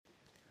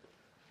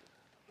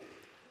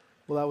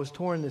Well, I was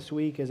torn this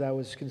week as I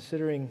was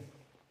considering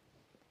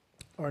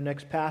our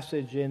next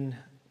passage in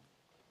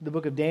the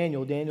book of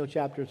Daniel, Daniel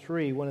chapter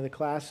 3, one of the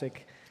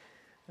classic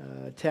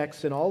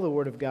texts in all the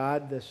Word of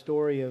God, the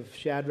story of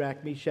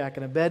Shadrach, Meshach,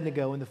 and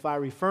Abednego in the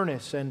fiery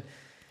furnace. And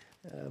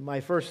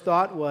my first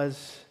thought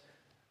was,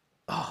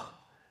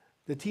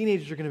 the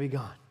teenagers are going to be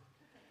gone.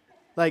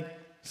 Like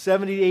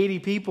 70 to 80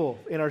 people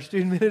in our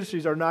student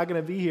ministries are not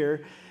going to be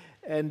here.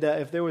 And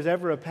if there was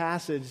ever a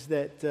passage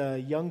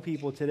that young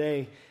people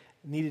today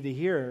needed to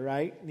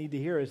hear, need to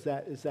hear, is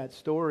that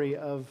story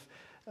of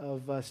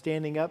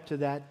standing up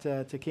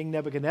to King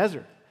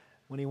Nebuchadnezzar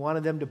when he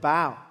wanted them to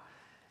bow.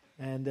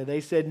 And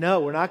they said, no,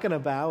 we're not going to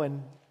bow,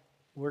 and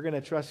we're going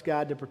to trust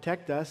God to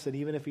protect us. And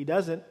even if He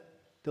doesn't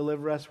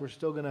deliver us, we're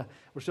still not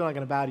going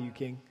to bow to you,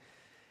 King.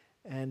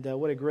 And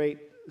what a great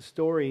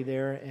story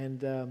there.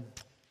 And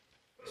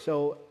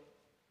so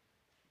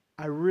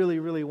I really,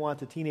 really want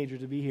the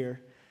teenagers to be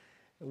here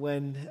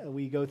when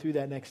we go through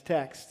that next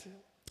text.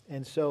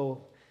 And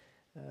so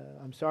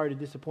I'm sorry to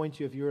disappoint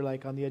you if you're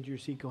like on the edge of your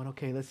seat going,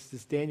 okay,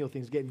 this Daniel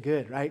thing's getting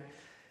good, right?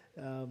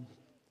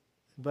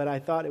 But I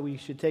thought that we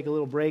should take a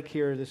little break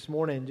here this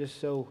morning just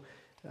so,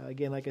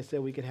 again, like I said,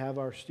 we could have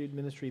our student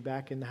ministry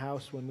back in the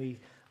house when we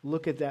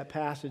look at that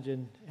passage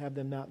and have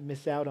them not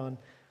miss out on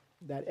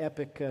that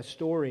epic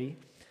story.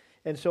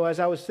 And so as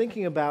I was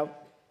thinking about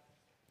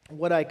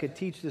what I could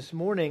teach this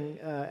morning,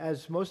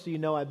 as most of you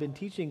know, I've been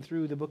teaching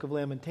through the book of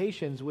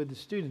Lamentations with the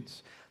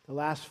students. The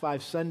last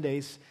 5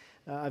 Sundays,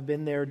 I've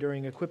been there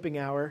during equipping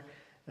hour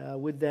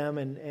with them,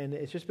 and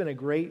it's just been a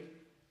great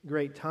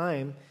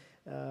time.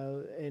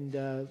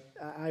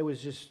 I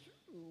was just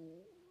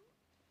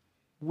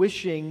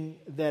wishing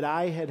that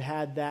I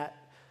had that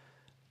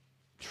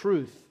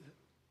truth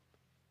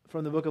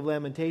from the book of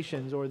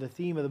Lamentations, or the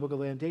theme of the book of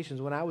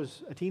Lamentations, when I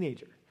was a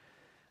teenager.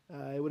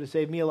 It would have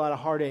saved me a lot of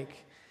heartache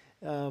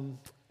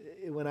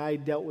when I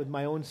dealt with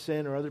my own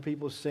sin or other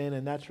people's sin,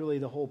 and that's really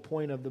the whole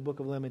point of the book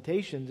of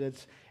Lamentations.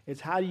 It's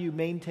how do you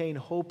maintain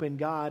hope in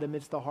God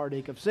amidst the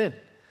heartache of sin?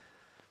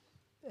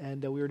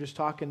 And we were just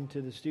talking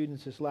to the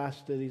students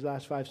these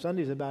last 5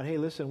 Sundays about, hey,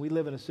 listen, we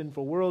live in a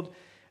sinful world,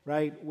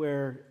 right,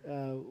 where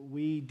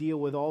we deal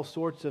with all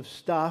sorts of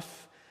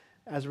stuff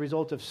as a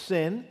result of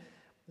sin.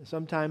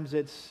 Sometimes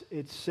it's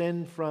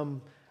sin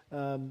from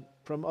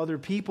other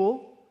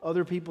people.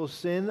 Other people's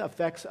sin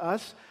affects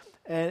us.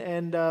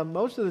 And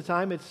most of the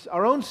time, it's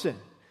our own sin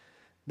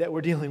that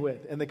we're dealing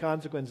with and the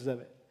consequences of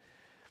it.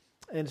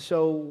 And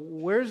so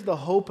where's the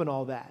hope in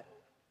all that?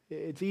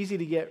 It's easy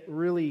to get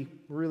really,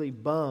 really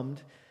bummed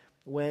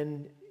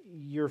when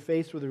you're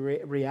faced with the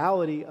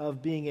reality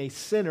of being a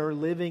sinner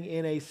living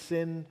in a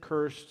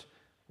sin-cursed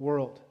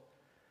world.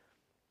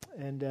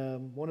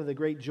 And one of the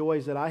great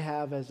joys that I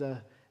have as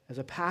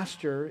a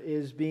pastor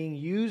is being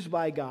used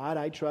by God,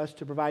 I trust,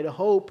 to provide a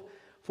hope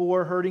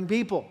for hurting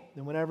people.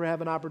 And whenever I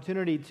have an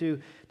opportunity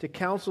to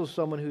counsel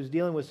someone who's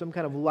dealing with some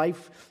kind of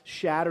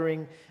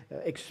life-shattering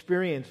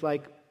experience,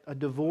 like a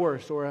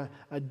divorce or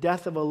a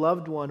death of a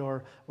loved one,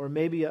 or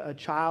maybe a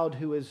child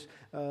who has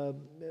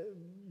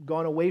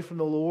gone away from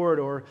the Lord,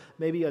 or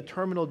maybe a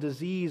terminal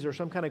disease or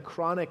some kind of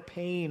chronic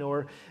pain,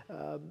 or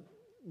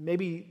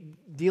maybe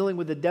dealing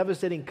with the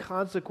devastating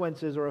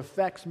consequences or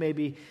effects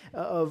maybe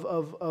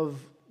of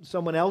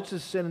someone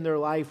else's sin in their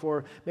life,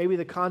 or maybe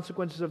the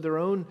consequences of their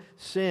own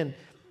sin.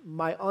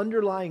 My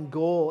underlying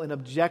goal and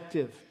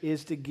objective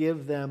is to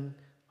give them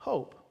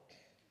hope.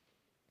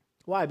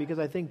 Why? Because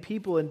I think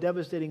people in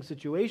devastating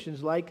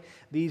situations like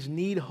these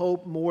need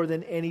hope more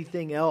than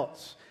anything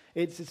else.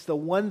 It's the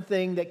one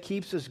thing that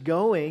keeps us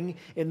going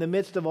in the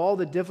midst of all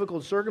the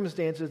difficult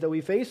circumstances that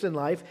we face in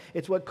life.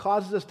 It's what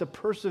causes us to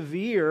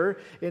persevere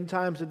in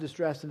times of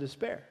distress and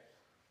despair.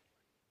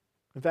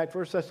 In fact,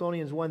 1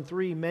 Thessalonians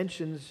 1:3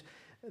 mentions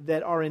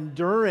that our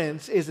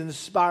endurance is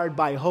inspired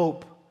by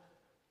hope.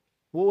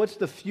 Well, what's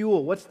the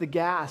fuel? What's the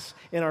gas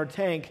in our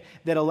tank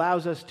that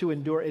allows us to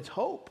endure? It's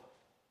hope.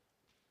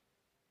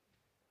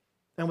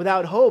 And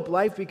without hope,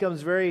 life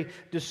becomes very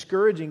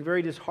discouraging,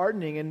 very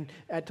disheartening, and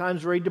at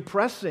times very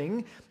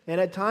depressing, and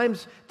at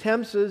times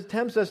tempts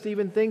us to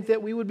even think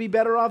that we would be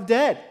better off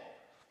dead.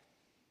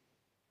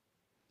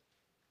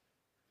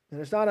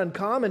 And it's not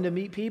uncommon to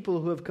meet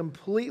people who have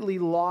completely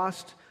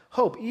lost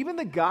hope, even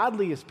the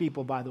godliest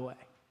people, by the way.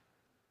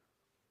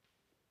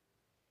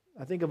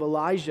 I think of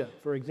Elijah,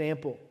 for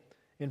example,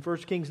 in 1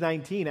 Kings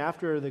 19,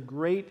 after the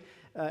great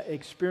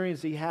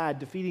experience he had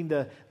defeating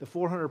the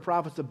 400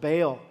 prophets of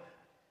Baal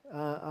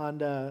on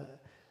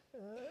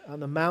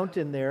the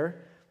mountain there.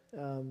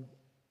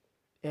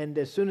 And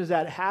as soon as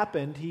that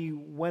happened, he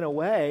went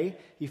away.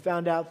 He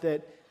found out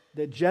that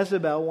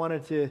Jezebel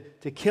wanted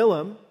to kill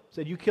him,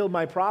 said, "You killed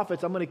my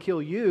prophets, I'm going to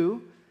kill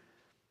you."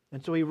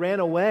 And so he ran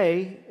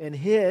away and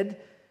hid,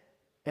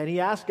 and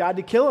he asked God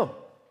to kill him.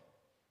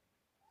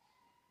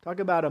 Talk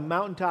about a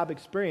mountaintop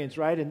experience,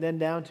 right? And then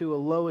down to a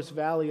lowest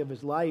valley of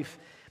his life.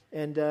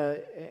 And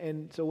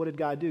so what did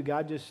God do?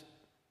 God just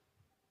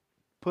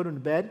put him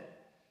to bed.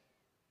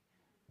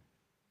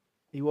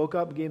 He woke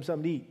up and gave him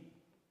something to eat.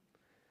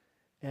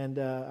 And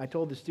I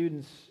told the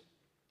students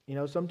You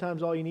know,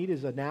 sometimes all you need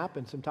is a nap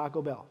and some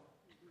Taco Bell.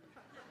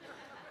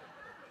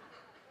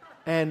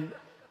 And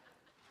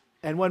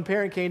one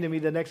parent came to me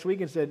the next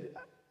week and said,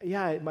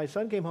 yeah, my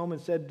son came home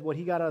and said what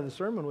he got out of the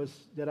sermon was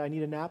that I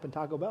need a nap and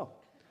Taco Bell.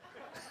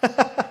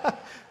 I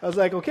was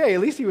like, okay,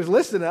 at least he was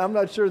listening. I'm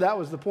not sure that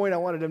was the point I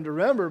wanted him to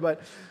remember,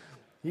 but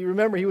he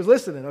was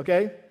listening,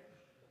 okay?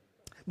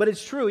 But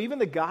it's true, even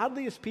the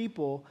godliest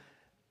people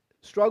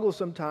struggle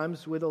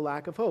sometimes with a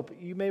lack of hope.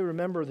 You may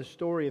remember the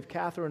story of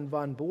Catherine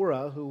von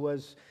Bora, who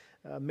was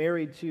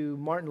married to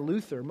Martin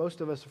Luther.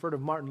 Most of us have heard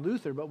of Martin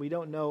Luther, but we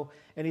don't know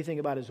anything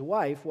about his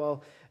wife.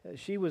 Well,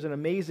 she was an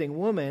amazing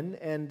woman,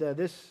 and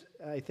this,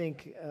 I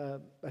think,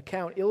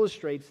 account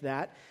illustrates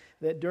that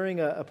during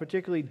a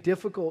particularly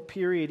difficult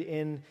period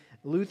in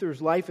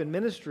Luther's life and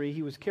ministry,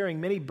 he was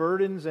carrying many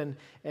burdens and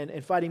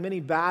fighting many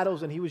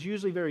battles, and he was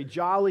usually very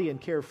jolly and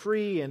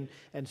carefree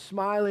and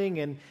smiling,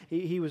 and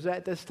he was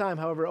at this time,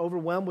 however,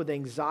 overwhelmed with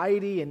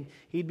anxiety, and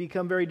he'd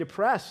become very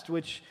depressed,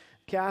 which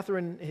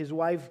Catherine, his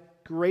wife,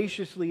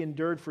 graciously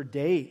endured for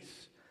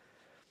days.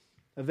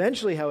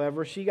 Eventually,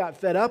 however, she got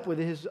fed up with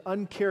his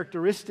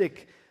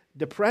uncharacteristic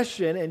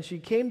depression, and she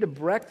came to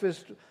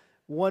breakfast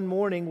one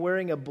morning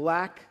wearing a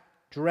black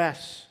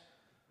dress,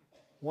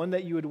 one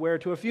that you would wear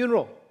to a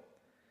funeral.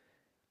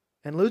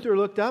 And Luther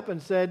looked up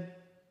and said,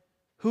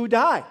 "Who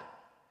died?"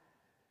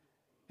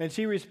 And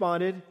she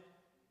responded,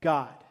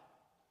 "God."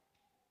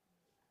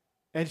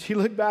 And she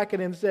looked back at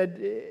him and said,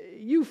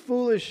 "You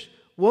foolish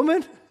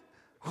woman,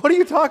 what are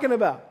you talking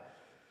about?"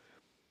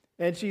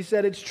 And she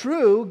said, "It's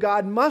true,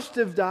 God must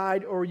have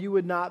died or you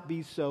would not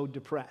be so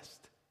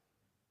depressed."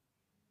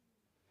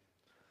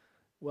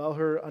 Well,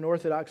 her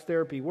unorthodox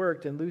therapy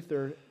worked, and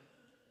Luther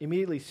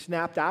immediately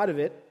snapped out of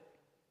it.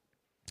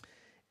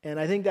 And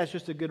I think that's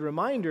just a good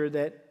reminder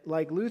that,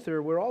 like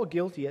Luther, we're all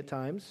guilty at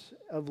times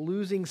of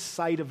losing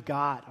sight of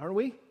God, aren't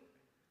we?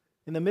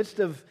 In the midst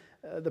of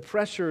the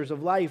pressures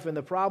of life and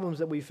the problems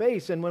that we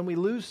face, and when we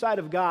lose sight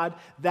of God,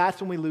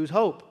 that's when we lose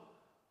hope.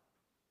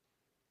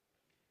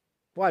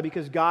 Why?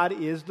 Because God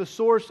is the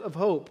source of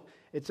hope.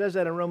 It says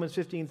that in Romans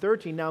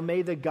 15:13, "Now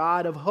may the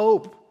God of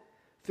hope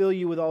fill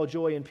you with all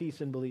joy and peace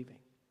in believing."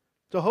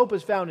 So hope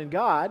is found in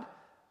God,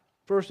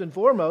 first and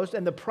foremost,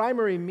 and the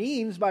primary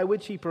means by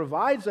which He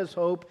provides us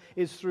hope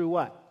is through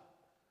what?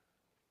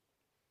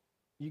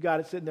 You got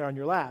it sitting there on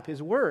your lap,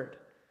 His Word.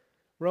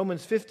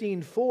 Romans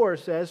 15:4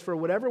 says, "For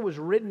whatever was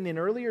written in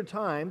earlier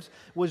times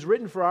was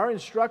written for our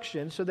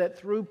instruction, so that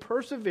through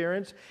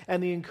perseverance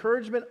and the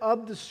encouragement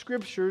of the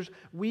Scriptures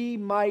we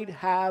might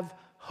have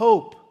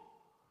hope."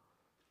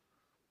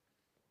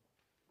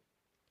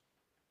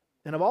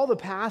 And of all the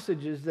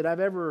passages that I've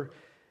ever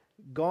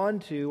gone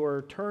to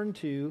or turned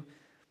to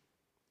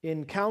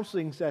in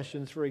counseling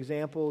sessions, for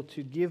example,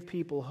 to give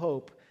people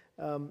hope,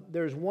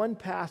 there's one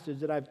passage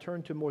that I've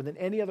turned to more than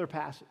any other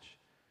passage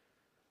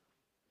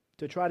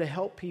to try to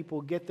help people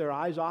get their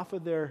eyes off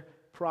of their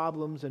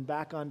problems and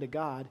back onto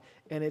God,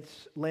 and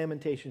it's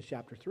Lamentations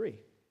chapter 3.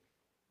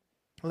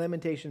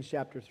 Lamentations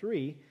chapter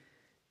 3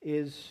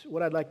 is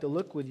what I'd like to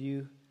look with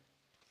you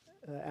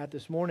at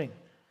this morning.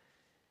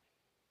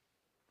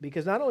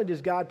 Because not only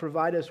does God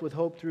provide us with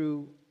hope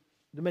through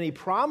the many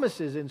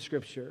promises in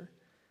Scripture,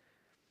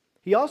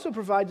 He also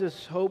provides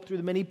us hope through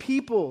the many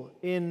people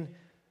in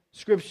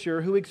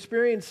Scripture who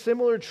experience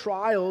similar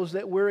trials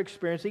that we're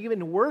experiencing,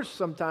 even worse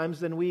sometimes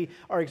than we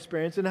are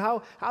experiencing,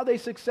 and how they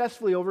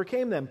successfully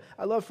overcame them.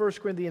 I love 1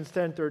 Corinthians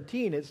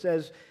 10:13. It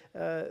says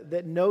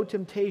that no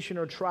temptation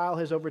or trial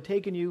has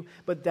overtaken you,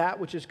 but that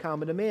which is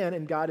common to man,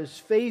 and God is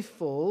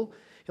faithful.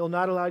 He'll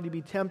not allow you to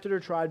be tempted or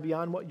tried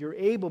beyond what you're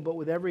able, but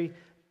with every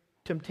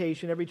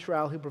temptation, every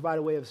trial, He'll provide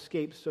a way of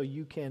escape so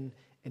you can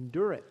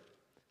endure it.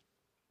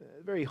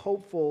 A very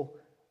hopeful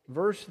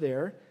verse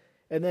there.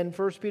 And then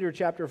 1 Peter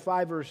chapter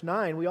 5, verse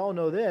 9, we all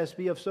know this: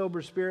 "Be of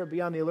sober spirit,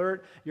 be on the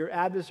alert. Your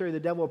adversary, the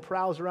devil,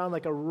 prowls around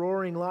like a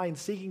roaring lion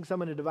seeking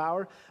someone to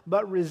devour.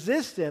 But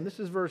resist him,"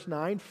 this is verse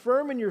 9,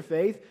 "firm in your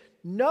faith,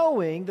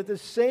 knowing that the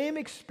same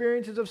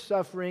experiences of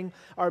suffering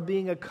are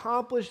being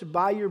accomplished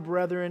by your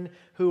brethren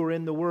who are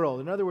in the world."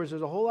 In other words,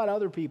 there's a whole lot of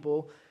other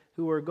people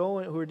who are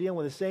dealing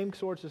with the same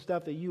sorts of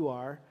stuff that you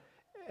are,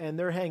 and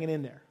they're hanging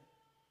in there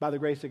by the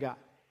grace of God.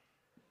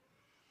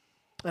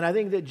 And I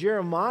think that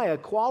Jeremiah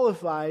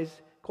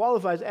qualifies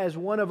as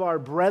one of our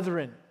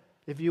brethren,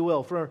 if you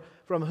will,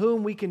 from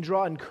whom we can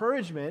draw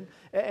encouragement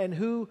and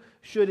who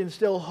should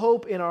instill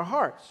hope in our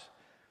hearts.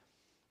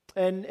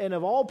 And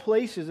of all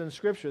places in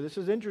Scripture, this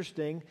is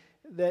interesting,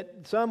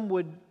 that some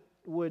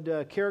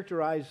would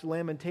characterize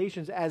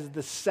Lamentations as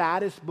the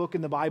saddest book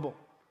in the Bible.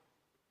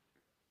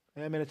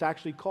 I mean, it's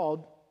actually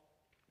called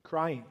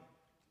crying,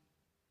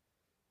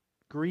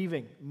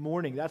 grieving,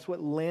 mourning. That's what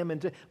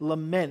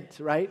lament,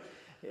 right?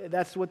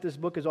 That's what this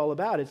book is all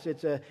about.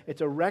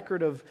 It's a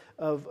record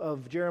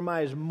of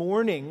Jeremiah's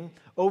mourning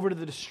over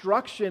the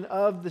destruction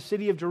of the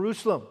city of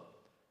Jerusalem.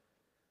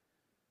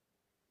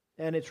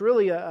 And it's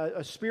really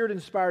a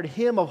Spirit-inspired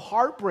hymn of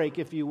heartbreak,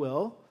 if you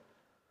will,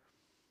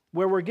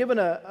 where we're given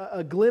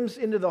a glimpse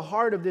into the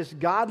heart of this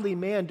godly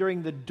man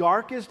during the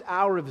darkest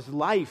hour of his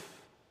life.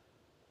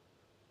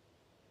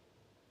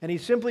 And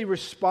he's simply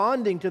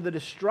responding to the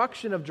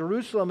destruction of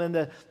Jerusalem and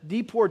the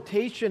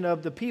deportation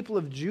of the people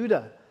of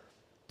Judah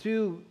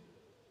to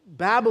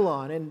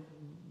Babylon. And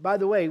by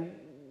the way,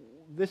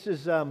 this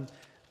is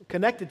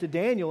connected to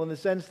Daniel in the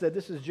sense that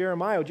this is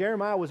Jeremiah.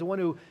 Jeremiah was the one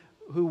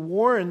who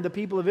warned the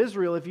people of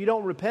Israel, if you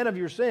don't repent of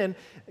your sin,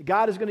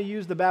 God is going to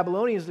use the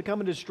Babylonians to come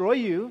and destroy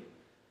you.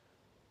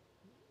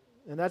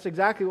 And that's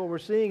exactly what we're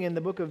seeing in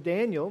the book of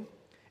Daniel.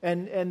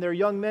 And their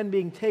young men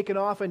being taken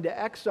off into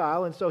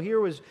exile. And so here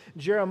was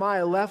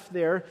Jeremiah left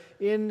there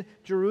in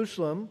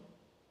Jerusalem,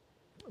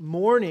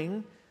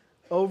 mourning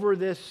over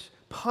this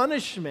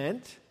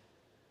punishment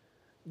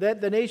that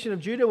the nation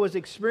of Judah was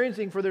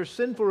experiencing for their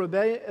sinful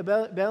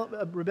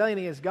rebellion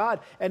against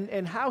God.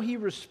 And how he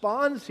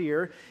responds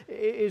here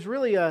is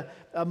really a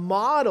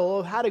model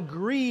of how to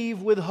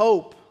grieve with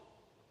hope.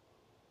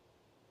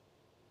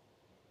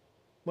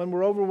 When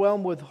we're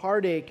overwhelmed with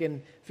heartache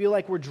and feel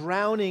like we're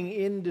drowning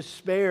in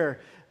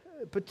despair,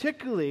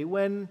 particularly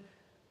when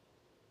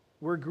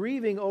we're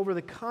grieving over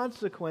the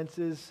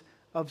consequences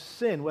of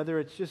sin, whether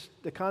it's just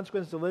the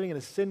consequences of living in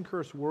a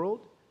sin-cursed world,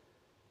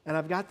 and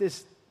I've got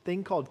this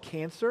thing called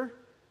cancer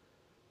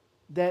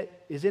that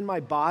is in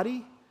my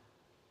body,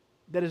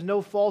 that is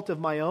no fault of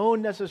my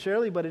own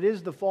necessarily, but it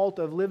is the fault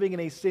of living in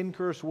a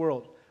sin-cursed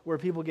world where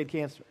people get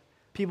cancer,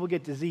 people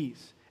get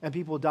disease, and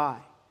people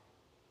die.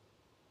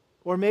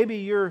 Or maybe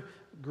you're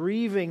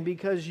grieving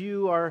because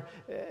you are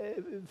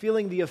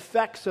feeling the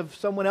effects of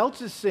someone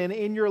else's sin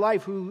in your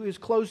life who is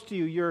close to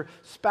you, your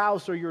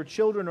spouse or your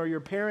children or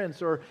your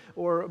parents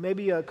or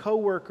maybe a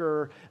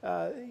coworker,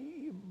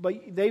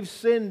 but they've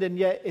sinned and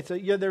yet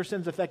their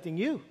sin's affecting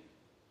you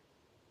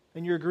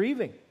and you're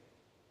grieving.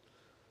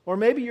 Or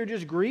maybe you're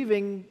just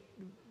grieving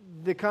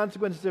the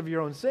consequences of your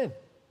own sin,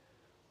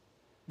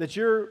 that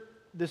you're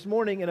this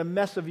morning in a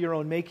mess of your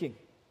own making.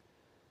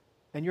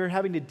 And you're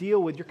having to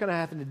deal with, you're kind of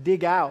having to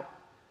dig out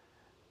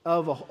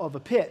of a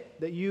pit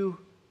that you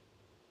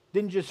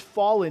didn't just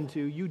fall into,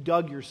 you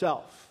dug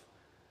yourself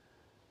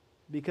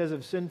because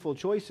of sinful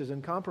choices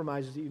and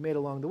compromises that you made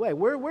along the way.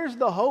 Where's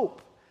the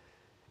hope?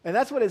 And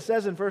that's what it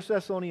says in 1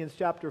 Thessalonians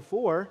chapter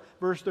 4,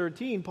 verse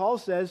 13. Paul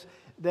says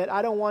that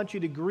I don't want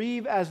you to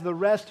grieve as the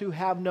rest who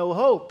have no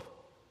hope.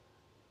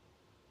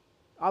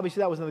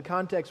 Obviously, that was in the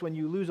context when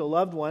you lose a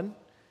loved one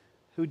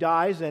who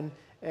dies, and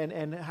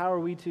how are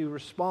we to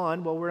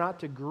respond? Well, we're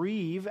not to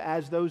grieve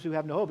as those who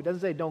have no hope. It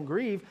doesn't say don't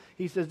grieve.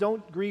 He says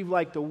don't grieve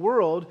like the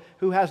world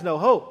who has no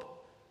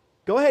hope.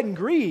 Go ahead and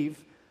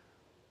grieve,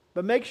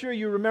 but make sure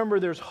you remember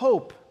there's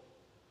hope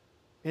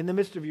in the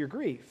midst of your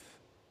grief.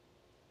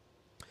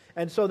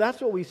 And so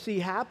that's what we see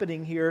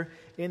happening here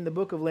in the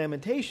book of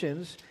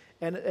Lamentations.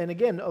 And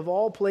again, of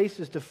all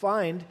places to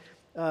find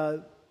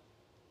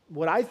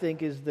what I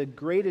think is the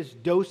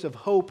greatest dose of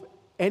hope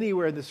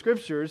anywhere in the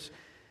Scriptures,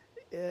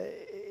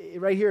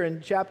 right here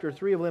in chapter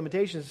 3 of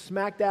Lamentations,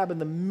 smack dab in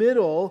the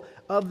middle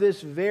of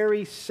this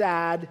very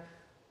sad,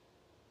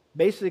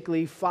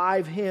 basically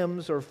 5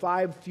 hymns or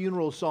 5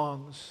 funeral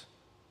songs.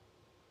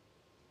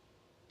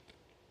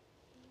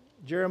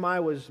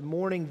 Jeremiah was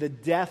mourning the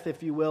death,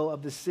 if you will,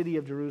 of the city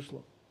of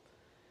Jerusalem.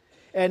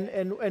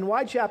 And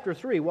why chapter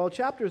 3? Well,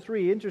 chapter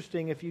 3,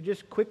 interesting, if you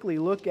just quickly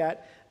look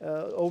at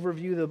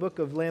overview of the book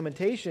of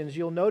Lamentations,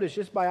 you'll notice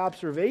just by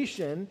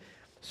observation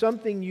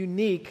something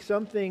unique,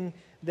 something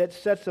that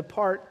sets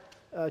apart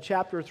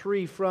chapter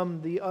 3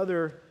 from the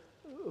other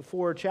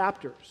 4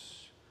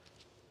 chapters.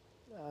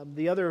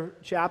 The other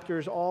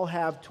chapters all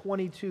have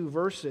 22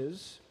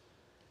 verses,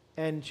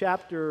 and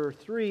chapter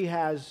 3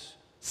 has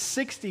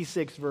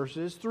 66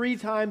 verses, 3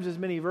 times as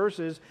many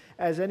verses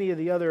as any of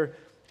the other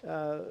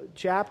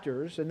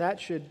chapters, and that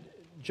should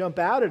jump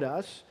out at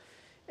us.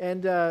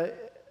 And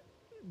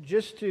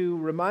just to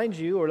remind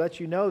you or let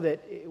you know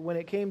that when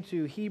it came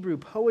to Hebrew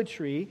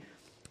poetry,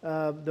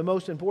 the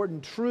most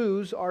important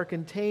truths are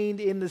contained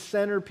in the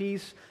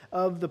centerpiece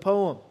of the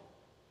poem.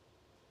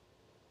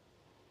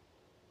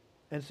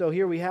 And so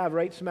here we have,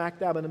 right smack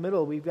dab in the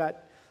middle, we've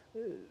got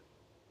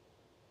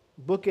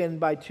bookend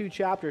by 2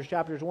 chapters,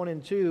 chapters 1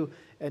 and 2,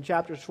 and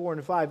chapters 4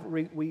 and 5.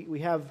 We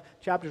have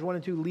chapters 1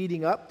 and 2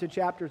 leading up to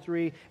chapter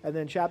 3, and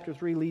then chapter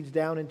 3 leads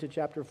down into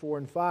chapter 4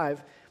 and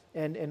 5.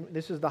 And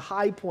this is the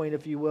high point,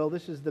 if you will.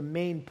 This is the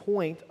main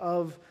point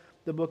of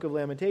the book of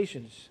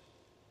Lamentations.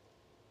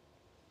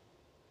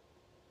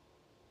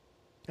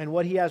 And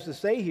what he has to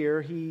say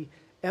here, he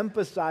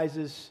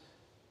emphasizes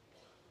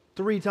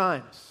 3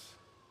 times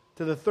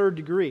to the 3rd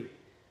degree.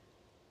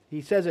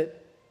 He says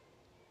it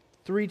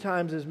 3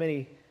 times as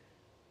many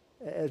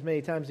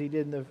times as he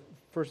did in the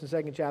 1st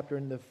and 2nd chapter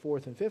and the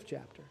 4th and 5th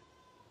chapter.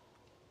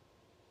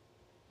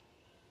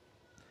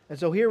 And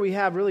so here we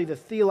have really the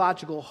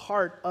theological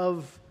heart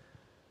of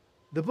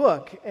the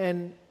book.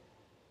 And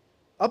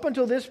up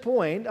until this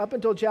point, up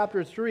until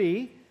chapter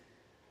 3,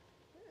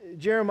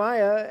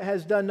 Jeremiah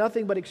has done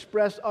nothing but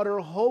express utter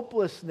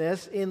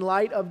hopelessness in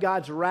light of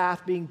God's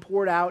wrath being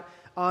poured out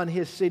on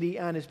his city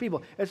and his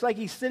people. It's like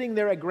he's sitting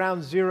there at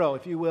ground zero,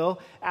 if you will,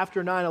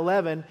 after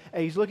 9/11,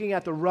 and he's looking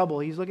at the rubble.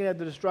 He's looking at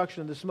the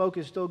destruction. The smoke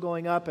is still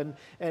going up, and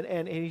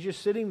he's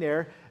just sitting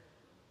there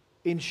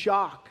in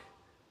shock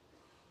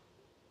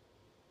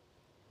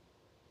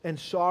and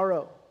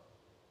sorrow.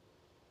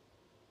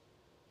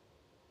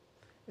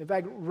 In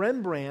fact,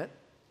 Rembrandt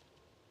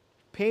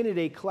painted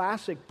a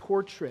classic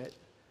portrait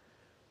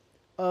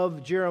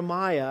of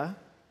Jeremiah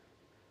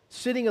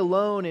sitting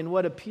alone in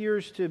what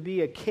appears to be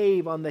a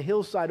cave on the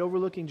hillside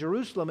overlooking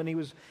Jerusalem, and he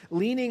was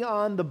leaning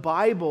on the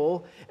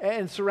Bible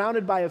and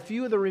surrounded by a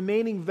few of the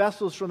remaining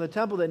vessels from the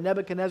temple that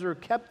Nebuchadnezzar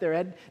kept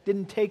there,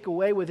 didn't take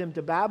away with him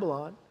to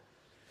Babylon.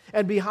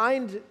 And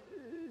behind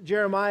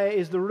Jeremiah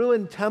is the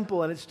ruined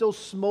temple, and it's still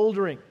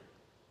smoldering.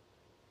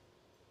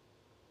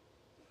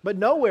 But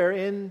nowhere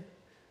in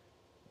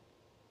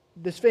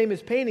this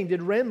famous painting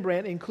did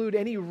Rembrandt include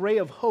any ray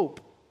of hope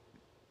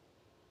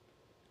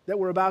that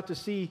we're about to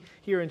see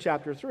here in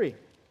chapter 3.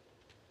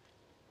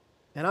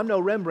 And I'm no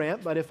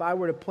Rembrandt, but if I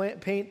were to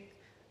paint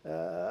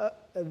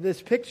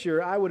this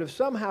picture, I would have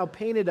somehow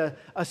painted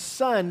a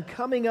sun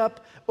coming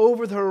up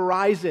over the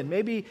horizon,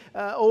 maybe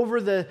over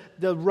the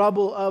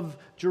rubble of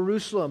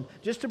Jerusalem,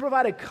 just to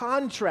provide a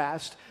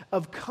contrast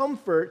of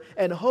comfort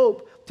and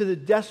hope to the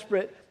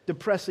desperate,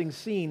 depressing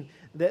scene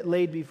that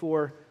laid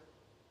before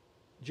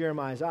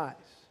Jeremiah's eyes.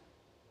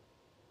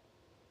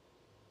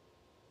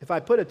 If I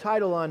had to put a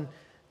title on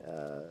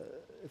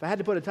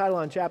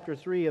chapter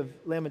 3 of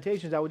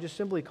Lamentations, I would just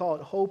simply call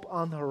it Hope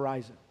on the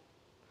Horizon.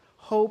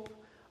 Hope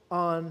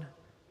on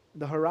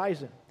the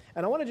horizon.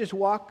 And I want to just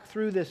walk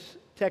through this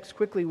text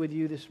quickly with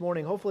you this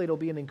morning. Hopefully it'll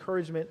be an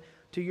encouragement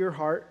to your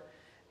heart.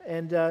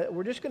 And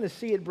we're just going to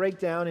see it break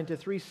down into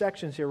 3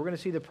 sections here. We're going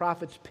to see the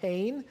prophet's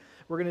pain,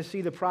 we're going to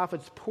see the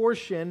prophet's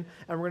portion,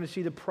 and we're going to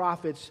see the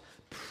prophet's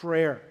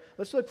prayer.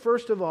 Let's look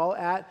first of all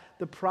at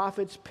the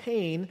prophet's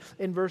pain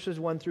in verses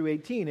 1 through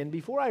 18. And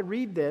before I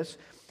read this,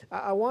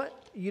 I want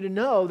you to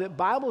know that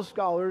Bible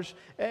scholars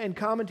and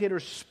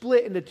commentators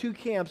split into 2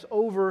 camps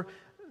over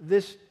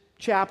this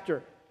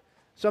chapter.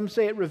 Some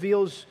say it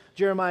reveals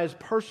Jeremiah's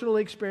personal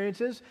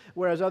experiences,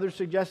 whereas others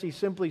suggest he's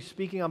simply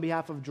speaking on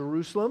behalf of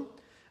Jerusalem.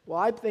 Well,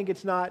 I think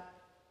it's not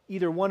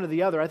either one or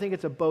the other. I think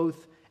it's a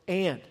both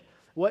and.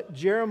 What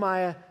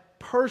Jeremiah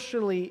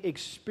personally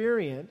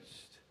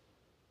experienced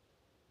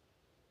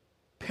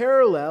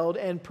paralleled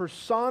and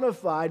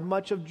personified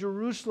much of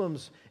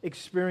Jerusalem's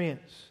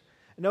experience.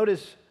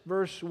 Notice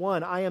verse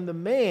 1, I am the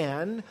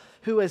man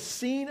who has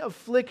seen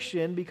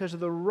affliction because of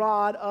the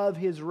rod of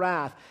his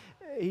wrath.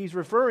 He's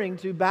referring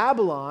to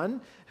Babylon,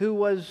 who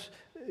was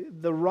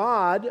the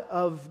rod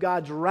of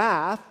God's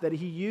wrath that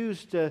he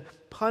used to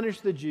punish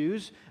the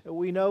Jews.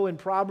 We know in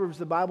Proverbs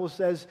the Bible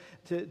says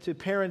to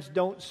parents,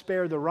 don't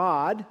spare the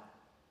rod.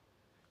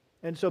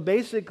 And so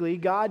basically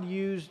God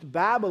used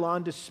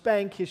Babylon to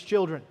spank his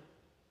children.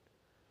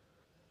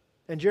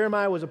 And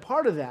Jeremiah was a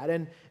part of that.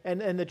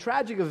 And the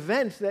tragic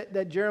events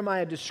that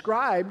Jeremiah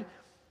described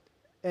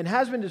and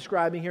has been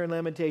describing here in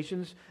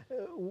Lamentations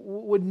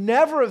would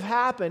never have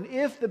happened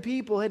if the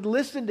people had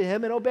listened to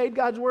him and obeyed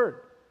God's word.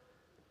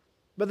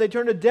 But they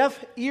turned a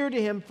deaf ear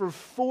to him for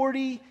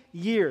 40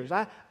 years.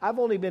 I've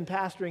only been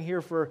pastoring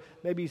here for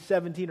maybe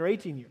 17 or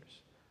 18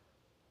 years.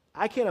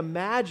 I can't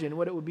imagine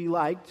what it would be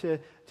like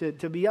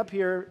to be up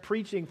here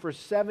preaching for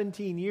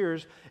 17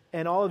 years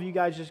and all of you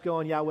guys just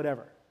going, yeah,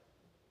 whatever.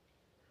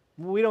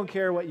 We don't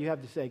care what you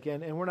have to say,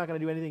 Ken, and we're not going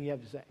to do anything you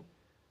have to say.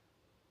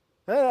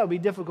 That would be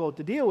difficult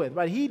to deal with.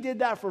 But he did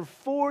that for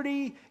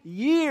 40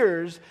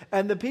 years,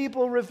 and the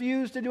people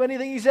refused to do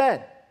anything he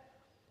said.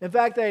 In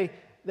fact,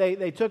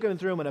 they took him and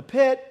threw him in a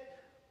pit.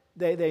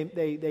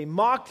 They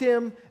mocked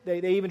him. They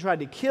even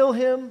tried to kill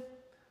him.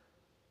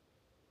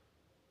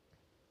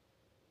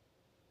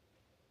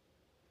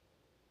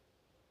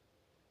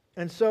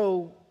 And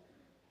so,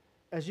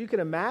 as you can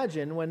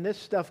imagine, when this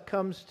stuff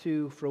comes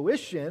to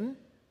fruition,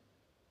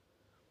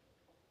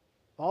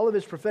 all of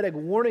his prophetic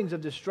warnings of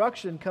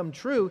destruction come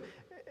true.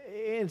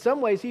 In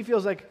some ways, he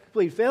feels like a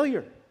complete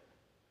failure.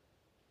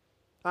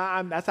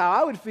 That's how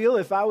I would feel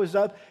if I was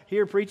up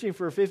here preaching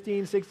for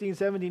 15, 16,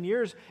 17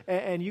 years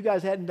and you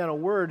guys hadn't done a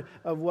word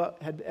of what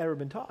had ever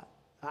been taught.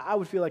 I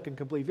would feel like a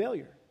complete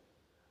failure.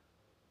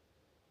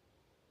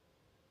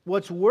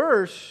 What's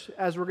worse,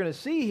 as we're going to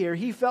see here,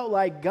 he felt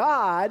like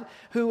God,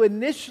 who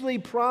initially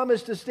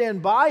promised to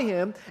stand by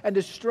him and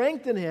to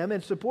strengthen him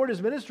and support his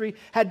ministry,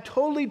 had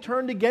totally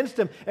turned against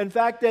him. In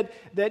fact,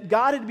 that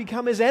God had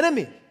become his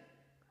enemy.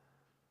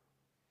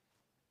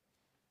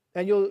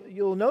 And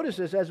you'll notice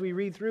this as we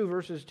read through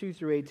verses 2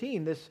 through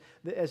 18.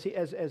 As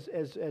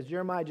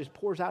Jeremiah just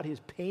pours out his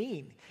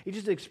pain, he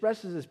just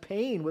expresses his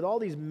pain with all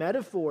these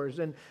metaphors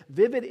and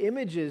vivid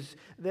images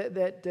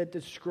that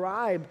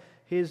describe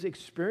his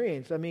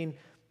experience. I mean,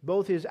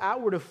 both his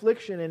outward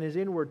affliction and his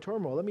inward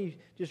turmoil. Let me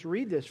just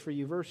read this for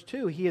you. Verse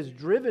 2, he has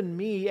driven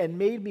me and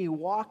made me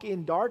walk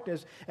in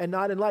darkness and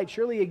not in light.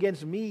 Surely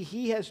against me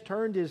he has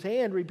turned his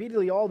hand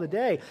repeatedly all the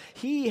day.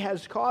 He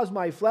has caused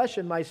my flesh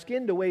and my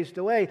skin to waste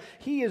away.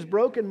 He has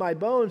broken my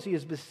bones. He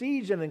has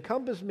besieged and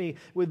encompassed me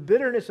with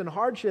bitterness and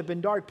hardship.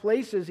 In dark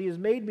places he has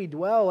made me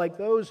dwell like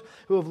those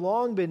who have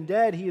long been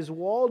dead. He has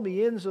walled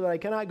me in so that I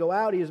cannot go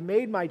out. He has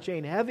made my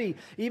chain heavy.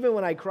 Even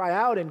when I cry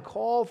out and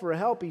call for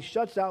help, he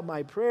shuts out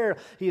my prayer.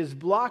 He has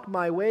blocked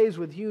my ways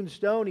with hewn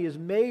stone. He has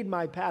made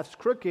my paths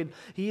crooked.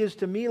 He is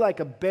to me like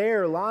a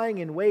bear lying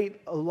in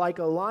wait, like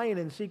a lion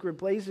in secret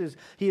places.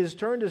 He has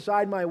turned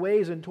aside my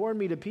ways and torn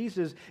me to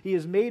pieces. He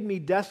has made me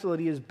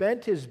desolate. He has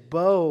bent his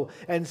bow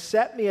and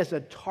set me as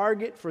a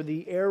target for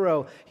the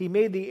arrow. He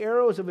made the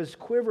arrows of his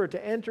quiver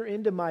to enter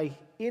into my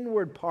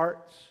inward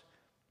parts.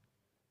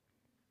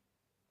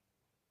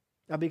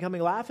 I'm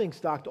becoming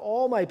laughingstock to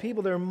all my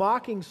people. Their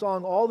mocking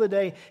song all the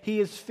day. He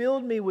has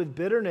filled me with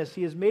bitterness.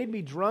 He has made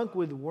me drunk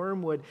with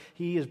wormwood.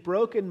 He has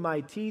broken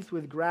my teeth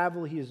with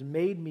gravel. He has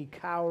made me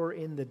cower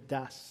in the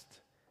dust.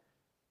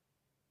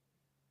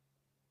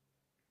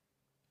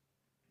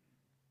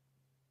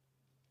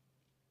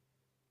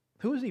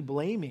 Who is he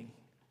blaming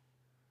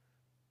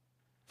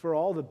for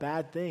all the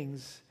bad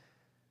things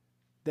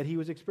that he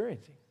was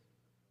experiencing?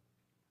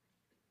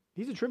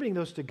 He's attributing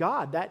those to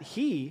God, that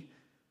he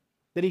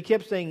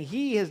kept saying,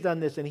 he has done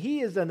this and he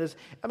has done this.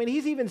 I mean,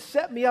 he's even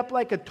set me up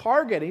like a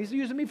target. He's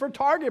using me for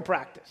target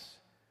practice.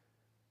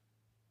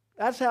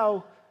 That's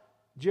how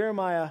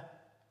Jeremiah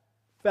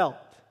felt.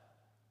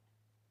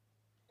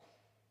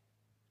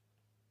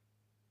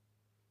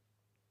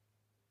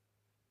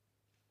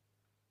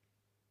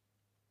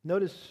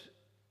 Notice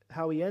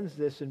how he ends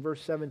this in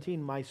verse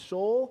 17. My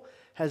soul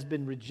has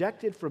been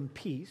rejected from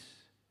peace.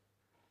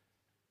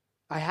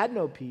 I had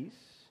no peace.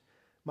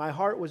 My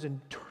heart was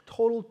in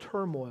total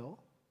turmoil.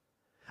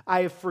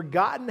 I have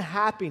forgotten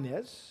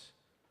happiness.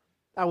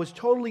 I was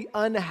totally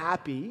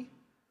unhappy.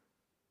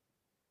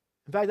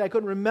 In fact, I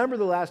couldn't remember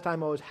the last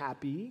time I was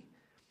happy.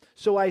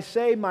 So I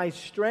say, my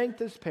strength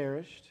has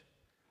perished.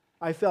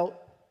 I felt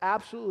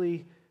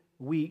absolutely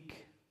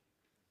weak.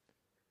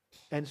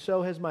 And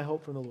so has my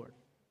hope from the Lord.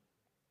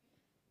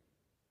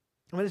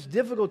 I mean, it's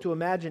difficult to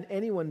imagine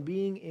anyone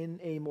being in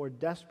a more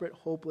desperate,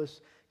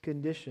 hopeless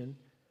condition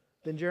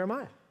than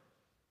Jeremiah.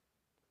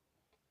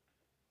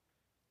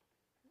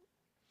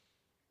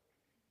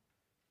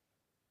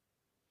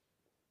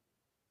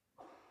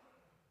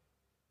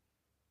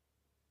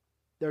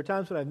 There are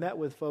times when I've met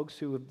with folks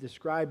who have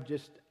described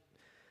just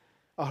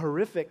a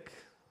horrific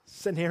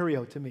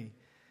scenario to me.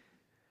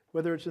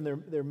 Whether it's in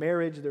their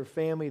marriage, their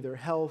family, their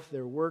health,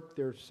 their work,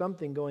 there's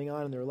something going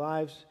on in their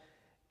lives.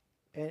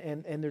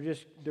 And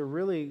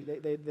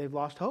they've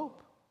lost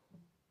hope.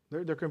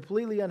 They're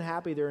completely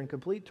unhappy. They're in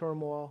complete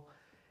turmoil.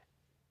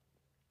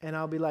 And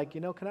I'll be like,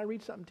 can I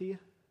read something to you?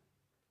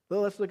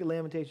 Well, let's look at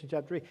Lamentations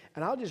chapter 3.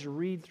 And I'll just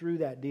read through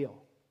that deal.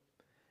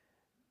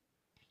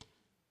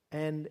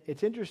 And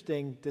it's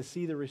interesting to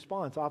see the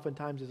response.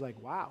 Oftentimes it's like,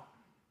 wow,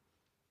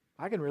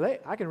 I can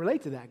relate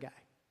to that guy.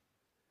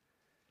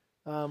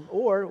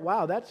 Or,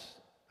 wow,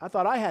 I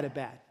thought I had it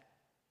bad.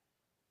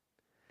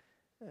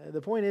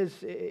 The point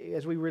is,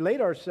 as we relate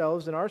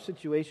ourselves and our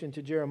situation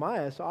to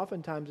Jeremiah, so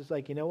oftentimes it's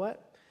like, you know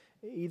what?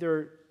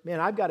 Either,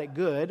 man, I've got it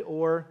good,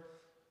 or,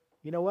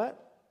 you know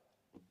what?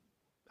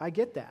 I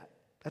get that.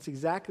 That's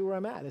exactly where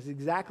I'm at. That's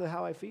exactly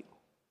how I feel.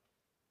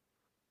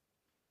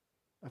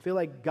 I feel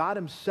like God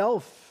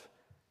himself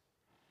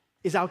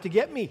is out to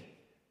get me.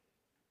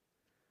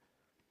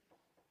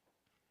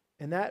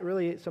 And that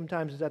really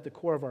sometimes is at the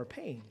core of our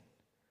pain.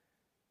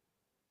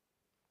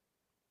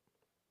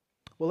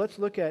 Well, let's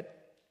look at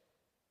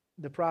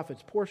the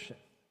prophet's portion.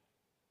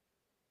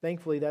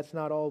 Thankfully, that's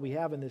not all we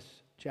have in this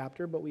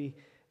chapter, but we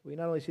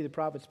not only see the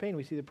prophet's pain,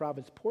 we see the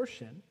prophet's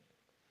portion.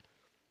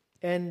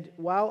 And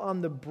while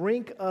on the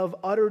brink of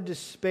utter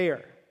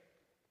despair,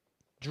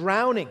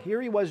 drowning,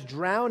 here he was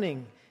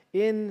drowning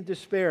in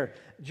despair,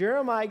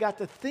 Jeremiah got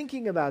to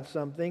thinking about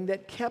something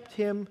that kept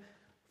him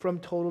from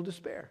total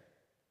despair.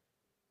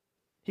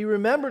 He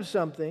remembered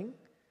something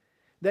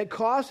that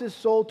caused his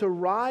soul to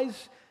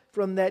rise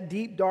from that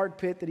deep, dark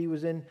pit that he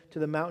was in to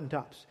the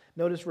mountaintops.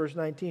 Notice verse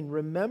 19.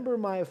 Remember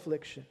my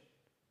affliction,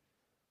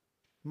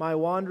 my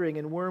wandering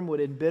in wormwood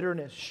and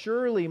bitterness.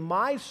 Surely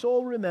my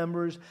soul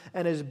remembers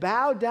and is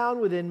bowed down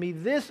within me.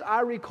 This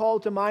I recall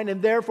to mind,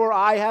 and therefore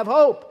I have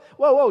hope.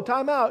 Whoa,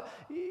 time out.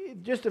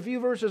 Just a few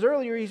verses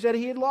earlier, he said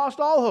he had lost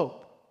all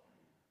hope.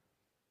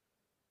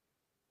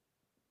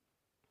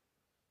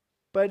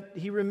 But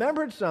he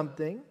remembered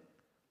something.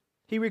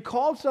 He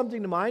recalled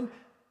something to mind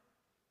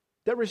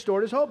that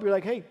restored his hope. You're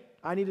like, hey,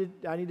 I need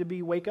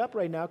to wake up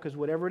right now, because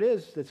whatever it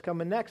is that's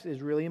coming next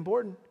is really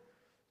important.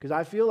 Because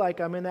I feel like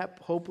I'm in that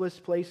hopeless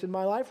place in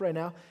my life right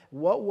now.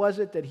 What was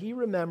it that he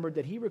remembered,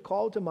 that he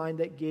recalled to mind,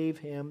 that gave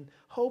him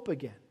hope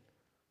again?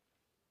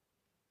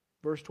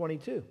 Verse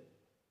 22.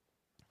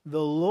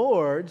 The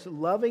Lord's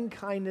loving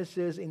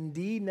kindnesses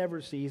indeed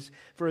never cease,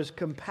 for his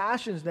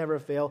compassions never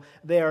fail.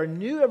 They are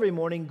new every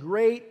morning.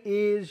 Great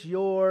is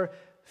your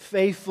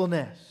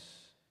faithfulness.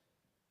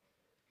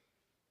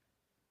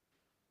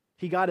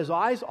 He got his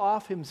eyes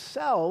off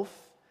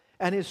himself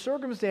and his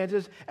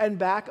circumstances and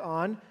back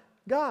on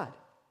God.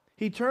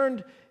 He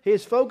turned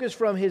his focus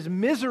from his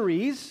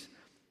miseries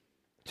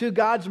to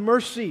God's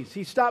mercies.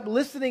 He stopped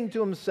listening to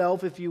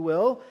himself, if you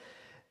will,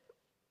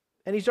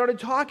 and he started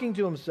talking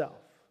to himself.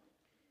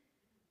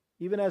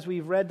 Even as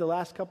we've read the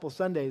last couple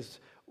Sundays,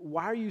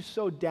 why are you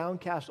so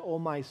downcast, O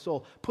my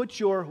soul? Put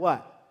your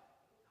what?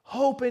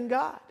 Hope in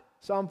God.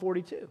 Psalm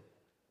 42.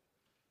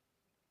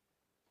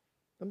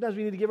 Sometimes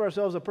we need to give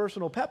ourselves a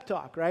personal pep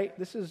talk, right?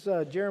 This is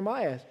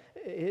Jeremiah.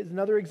 It's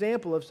another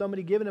example of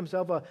somebody giving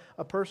himself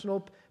a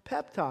personal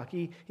pep talk.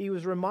 He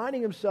was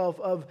reminding himself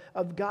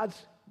of God's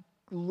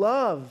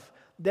love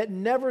that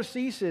never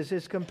ceases,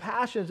 His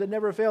compassions that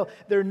never fail.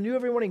 They're new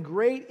every morning.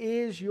 Great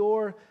is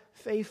your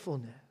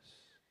faithfulness.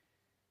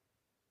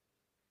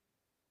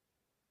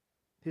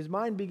 His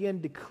mind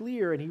began to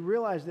clear, and he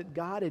realized that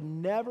God had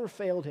never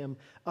failed him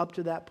up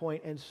to that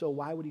point, and so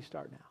why would he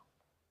start now?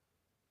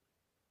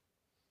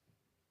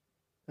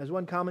 As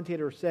one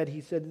commentator said,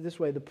 he said it this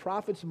way: the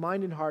prophet's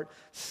mind and heart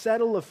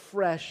settle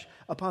afresh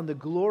upon the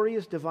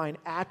glorious divine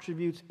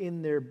attributes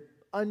in their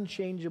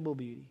unchangeable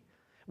beauty.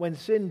 When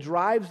sin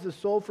drives the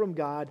soul from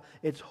God,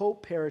 its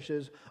hope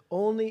perishes.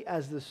 Only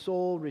as the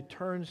soul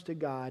returns to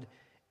God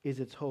is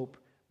its hope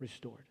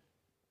restored.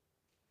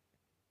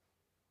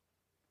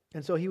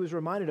 And so he was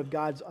reminded of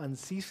God's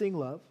unceasing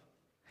love,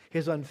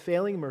 His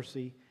unfailing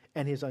mercy,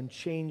 and His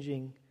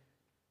unchanging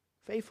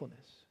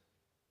faithfulness.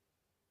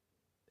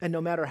 And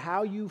no matter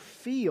how you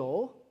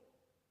feel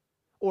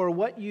or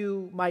what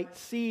you might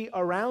see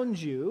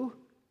around you,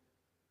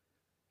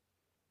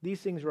 these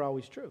things are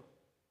always true.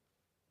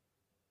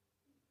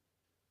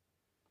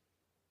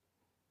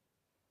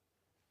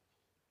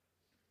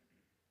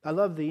 I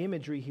love the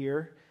imagery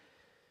here.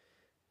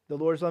 The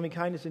Lord's loving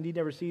kindness indeed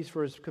never ceases,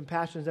 for His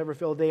compassions never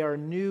fail. They are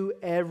new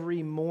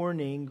every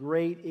morning.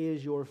 Great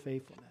is your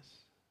faithfulness.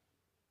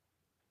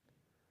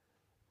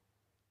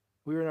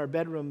 We were in our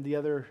bedroom the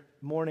other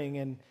morning,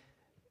 and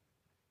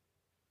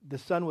the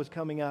sun was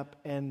coming up,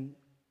 and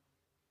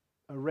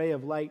a ray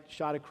of light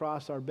shot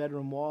across our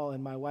bedroom wall,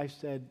 and my wife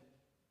said,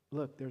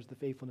 "Look, there's the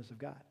faithfulness of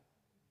God."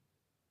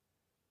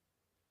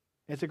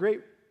 It's a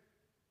great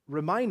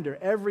reminder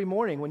every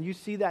morning when you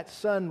see that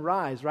sun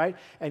rise, right,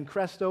 and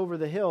crest over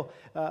the hill.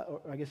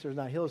 Or I guess there's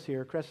not hills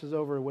here. Crests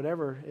over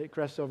whatever it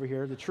crests over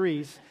here, the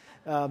trees,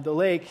 the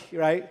lake,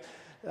 right,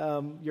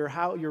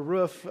 your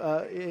roof,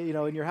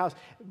 in your house.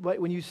 But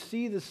when you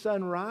see the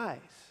sun rise,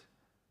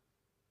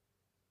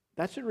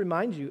 that should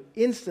remind you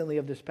instantly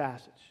of this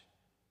passage.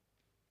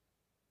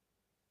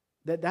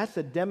 That's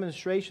a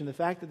demonstration. The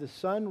fact that the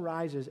sun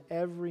rises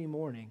every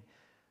morning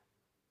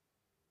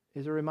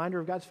is a reminder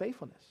of God's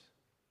faithfulness.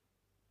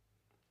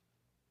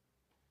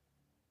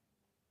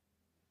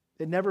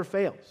 It never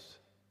fails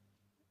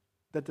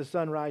that the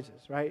sun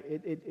rises, right?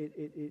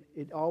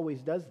 It always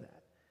does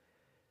that.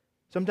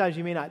 Sometimes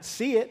you may not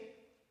see it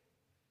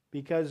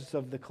because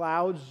of the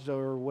clouds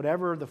or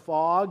whatever, the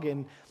fog,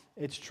 and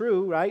it's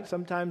true, right?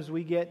 Sometimes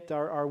we get,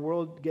 our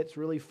world gets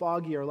really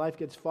foggy, our life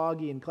gets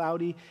foggy and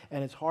cloudy,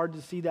 and it's hard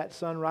to see that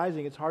sun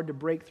rising. It's hard to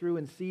break through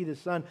and see the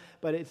sun,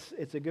 but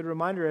it's a good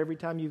reminder every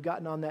time you've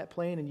gotten on that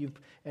plane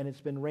and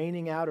it's been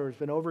raining out or it's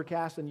been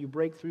overcast and you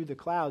break through the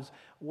clouds,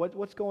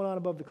 what's going on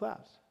above the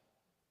clouds?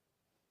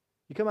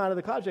 You come out of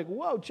the clouds, you're like,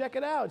 whoa, check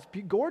it out.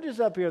 It's gorgeous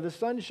up here. The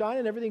sun's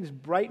shining, everything's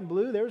bright and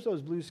blue. There's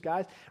those blue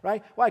skies,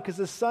 right? Why? Because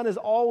the sun is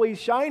always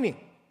shining.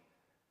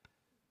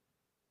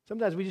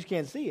 Sometimes we just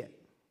can't see it.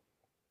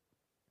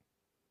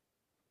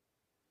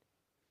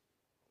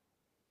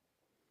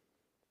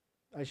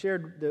 I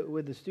shared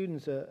with the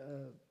students a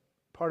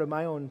part of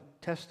my own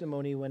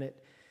testimony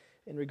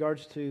in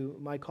regards to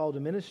my call to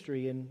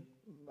ministry, and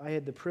I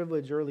had the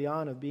privilege early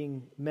on of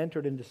being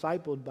mentored and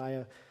discipled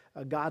by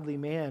a godly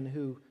man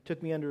who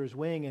took me under his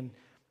wing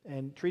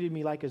and treated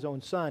me like his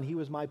own son. He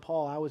was my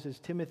Paul, I was his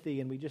Timothy,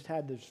 and we just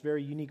had this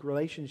very unique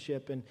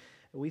relationship, and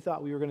we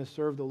thought we were going to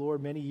serve the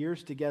Lord many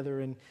years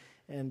together, and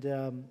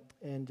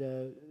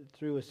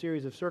through a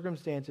series of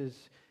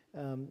circumstances,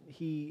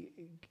 he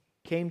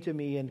came to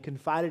me and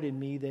confided in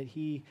me that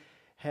he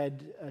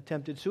had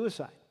attempted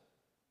suicide.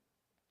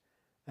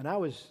 And I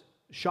was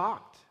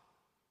shocked.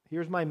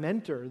 Here's my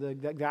mentor, the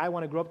guy I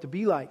want to grow up to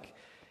be like,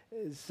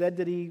 said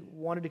that he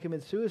wanted to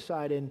commit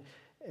suicide,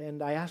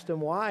 and I asked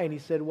him why, and he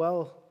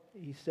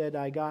said,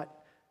 I got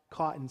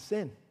caught in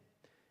sin,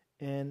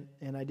 and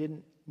I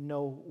didn't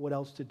know what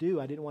else to do.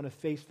 I didn't want to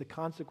face the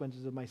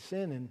consequences of my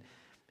sin, and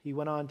he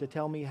went on to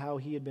tell me how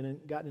he had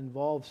gotten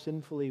involved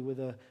sinfully with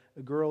a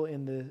girl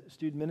in the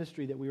student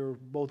ministry that we were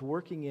both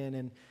working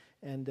in,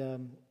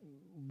 and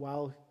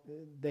while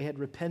they had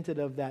repented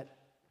of that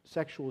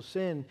sexual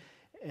sin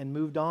and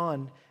moved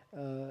on,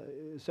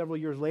 several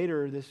years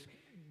later, this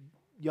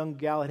young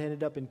gal had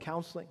ended up in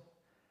counseling,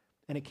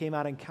 and it came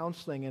out in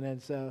counseling, and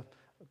it's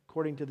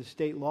according to the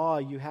state law,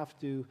 you have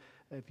to,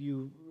 if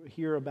you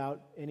hear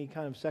about any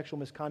kind of sexual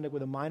misconduct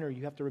with a minor,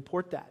 you have to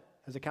report that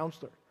as a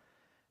counselor.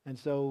 And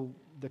so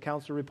the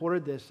counselor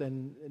reported this,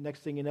 and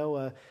next thing you know,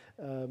 a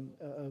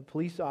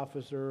police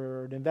officer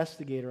or an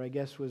investigator, I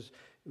guess, who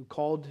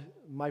called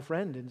my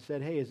friend and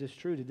said, "Hey, is this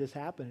true? Did this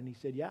happen?" And he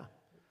said, "Yeah."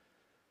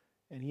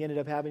 And he ended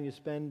up having to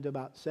spend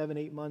about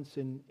 7-8 months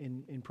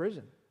in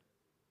prison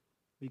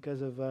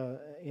because of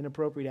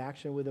inappropriate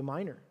action with a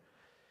minor.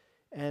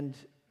 And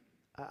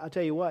I'll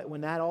tell you what,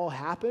 when that all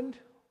happened,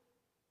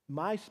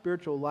 my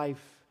spiritual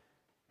life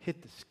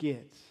hit the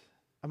skids.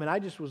 I mean, I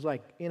just was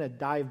like in a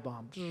dive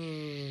bomb,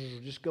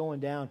 just going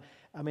down.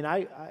 I mean,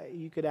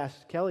 you could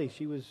ask Kelly.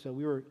 She was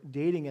we were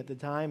dating at the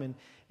time,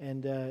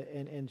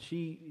 and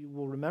she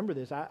will remember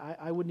this.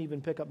 I wouldn't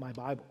even pick up my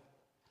Bible.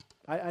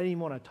 I didn't even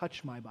want to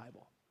touch my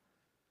Bible,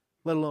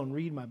 let alone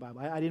read my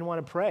Bible. I didn't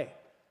want to pray.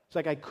 It's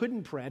like I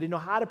couldn't pray. I didn't know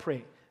how to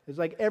pray. It's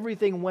like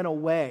everything went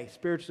away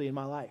spiritually in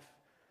my life.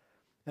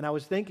 And I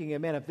was thinking,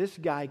 man, if this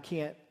guy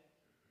can't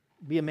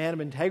be a man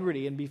of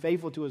integrity and be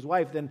faithful to his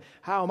wife, then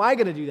how am I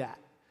going to do that?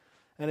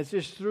 And it's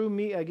just through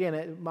me,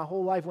 again, my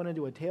whole life went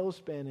into a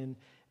tailspin,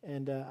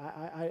 and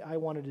I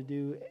wanted to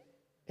do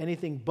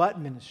anything but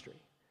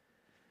ministry.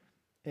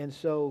 And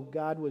so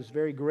God was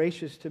very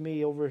gracious to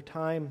me over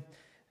time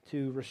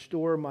to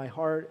restore my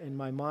heart and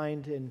my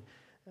mind, and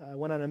I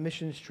went on a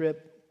missions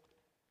trip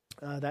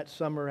that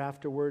summer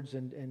afterwards,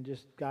 and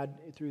just God,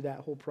 through that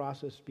whole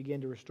process,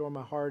 began to restore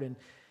my heart. And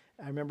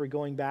I remember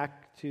going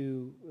back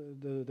to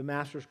the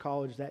master's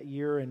college that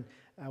year, and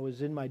I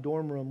was in my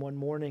dorm room one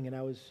morning, and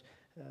I was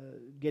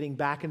getting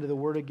back into the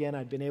Word again.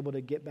 I'd been able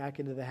to get back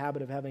into the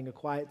habit of having a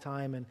quiet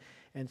time,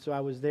 and so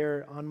I was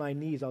there on my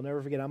knees. I'll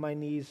never forget, on my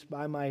knees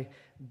by my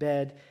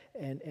bed,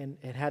 and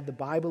had the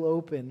Bible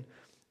open.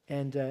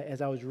 And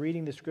as I was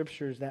reading the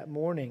Scriptures that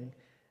morning,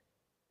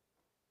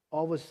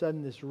 all of a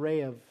sudden this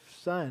ray of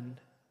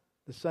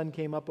the sun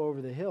came up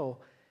over the hill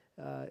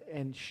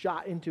and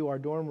shot into our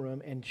dorm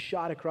room and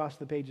shot across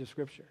the page of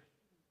Scripture.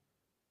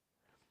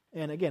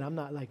 And again, I'm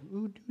not like,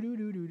 ooh,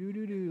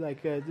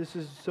 like this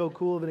is so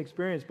cool of an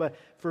experience. But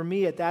for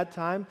me at that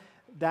time,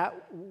 that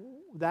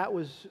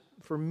was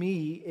for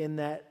me in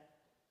that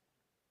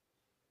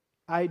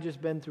I had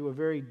just been through a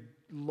very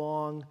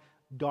long,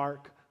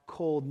 dark,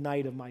 cold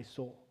night of my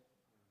soul.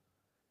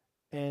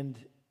 And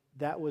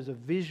that was a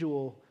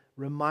visual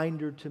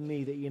reminder to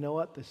me that, you know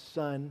what, the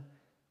sun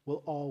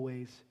will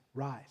always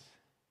rise.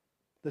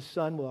 The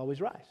sun will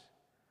always rise.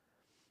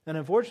 And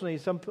unfortunately,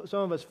 some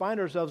of us find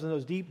ourselves in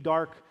those deep,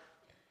 dark,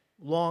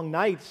 long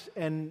nights,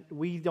 and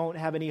we don't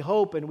have any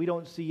hope, and we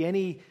don't see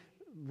any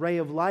ray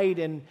of light,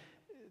 and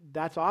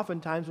that's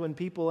oftentimes when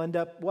people end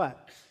up,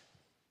 what?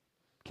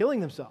 Killing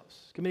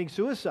themselves, committing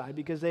suicide,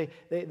 because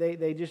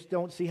they just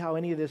don't see how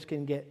any of this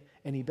can get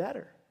any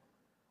better.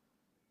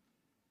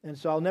 And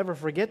so I'll never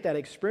forget that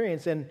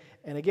experience. And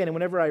again,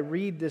 whenever I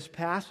read this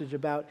passage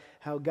about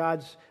how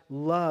God's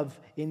love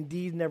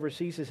indeed never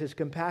ceases, His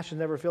compassion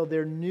never failed,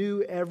 they're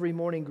new every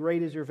morning,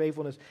 great is your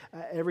faithfulness.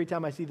 Every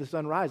time I see the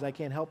sun rise, I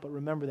can't help but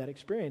remember that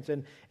experience.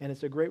 And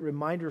it's a great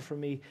reminder for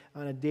me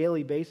on a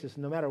daily basis.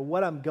 No matter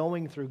what I'm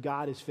going through,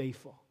 God is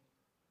faithful.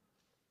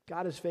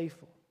 God is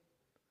faithful.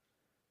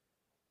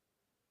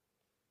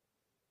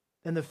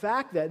 And the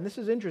fact that, and this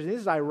is interesting,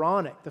 this is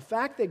ironic, the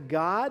fact that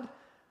God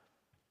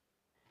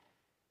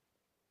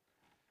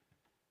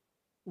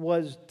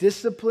was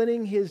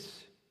disciplining His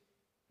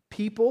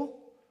people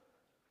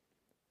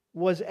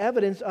was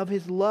evidence of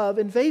His love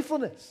and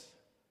faithfulness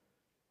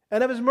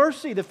and of His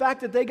mercy. The fact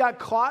that they got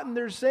caught in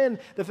their sin,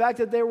 the fact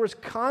that there was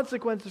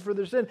consequences for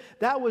their sin,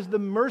 that was the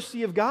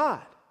mercy of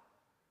God.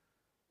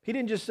 He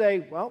didn't just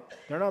say, well,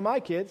 they're not my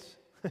kids.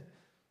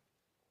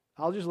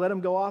 I'll just let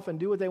them go off and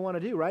do what they want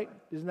to do, right?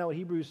 Isn't that what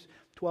Hebrews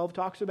 12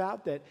 talks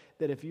about? That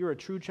if you're a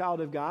true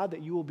child of God,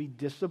 that you will be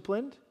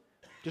disciplined.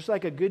 Just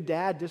like a good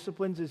dad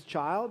disciplines his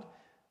child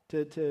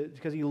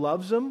because he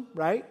loves them,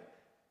 right?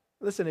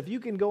 Listen, if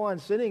you can go on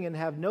sinning and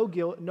have no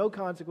guilt, no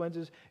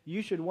consequences,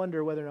 you should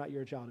wonder whether or not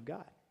you're a child of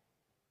God.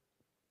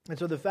 And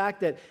so the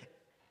fact that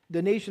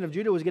the nation of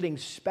Judah was getting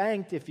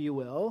spanked, if you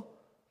will,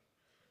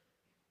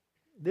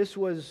 this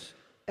was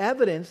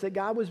evidence that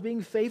God was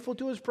being faithful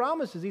to His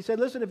promises. He said,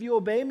 listen, if you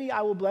obey me,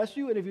 I will bless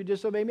you, and if you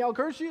disobey me, I'll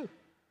curse you.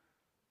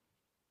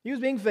 He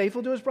was being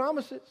faithful to His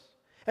promises.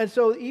 And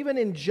so even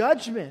in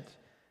judgment,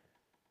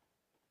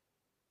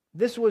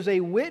 this was a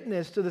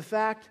witness to the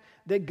fact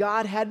that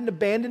God hadn't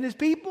abandoned His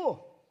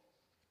people.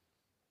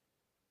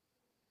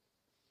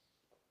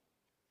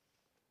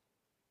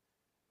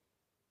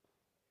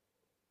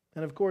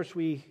 And of course,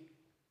 we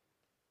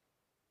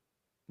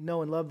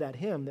know and love that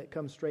hymn that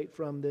comes straight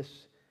from this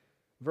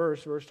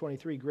verse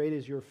 23, great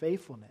is your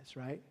faithfulness,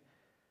 right?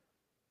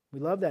 We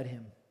love that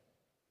hymn.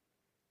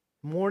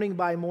 Morning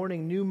by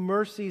morning, new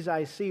mercies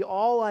I see.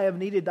 All I have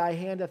needed, thy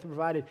hand hath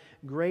provided.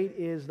 Great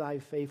is thy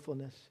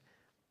faithfulness,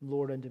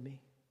 Lord, unto me.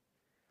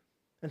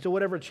 And so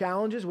whatever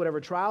challenges, whatever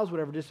trials,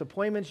 whatever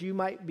disappointments you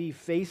might be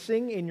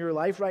facing in your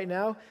life right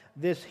now,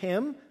 this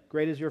hymn,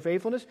 great is your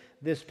faithfulness,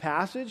 this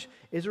passage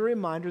is a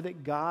reminder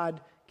that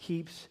God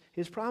keeps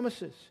His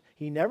promises.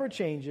 He never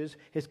changes,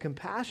 His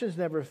compassions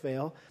never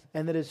fail,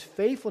 and that His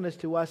faithfulness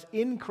to us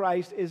in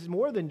Christ is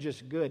more than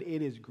just good,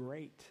 it is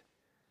great.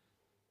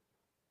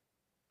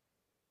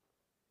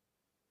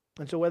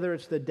 And so whether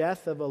it's the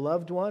death of a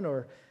loved one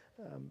or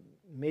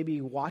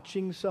maybe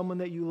watching someone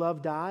that you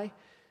love die,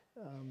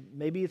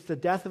 maybe it's the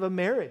death of a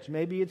marriage,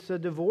 maybe it's a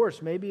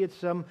divorce, maybe it's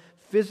some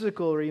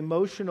physical or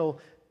emotional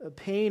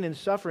pain and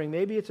suffering,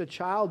 maybe it's a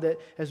child that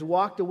has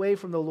walked away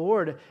from the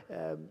Lord,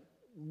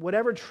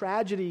 whatever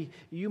tragedy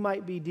you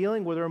might be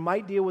dealing with or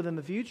might deal with in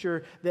the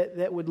future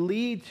that would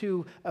lead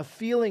to a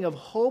feeling of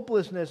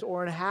hopelessness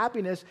or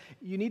unhappiness,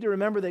 you need to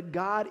remember that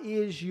God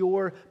is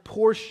your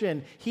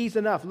portion. He's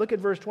enough. Look at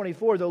verse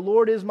 24. The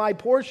Lord is my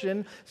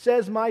portion,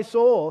 says my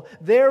soul.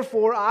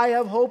 Therefore I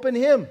have hope in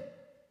Him.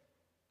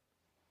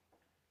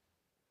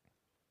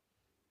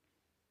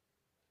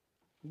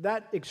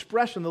 That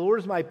expression, the Lord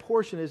is my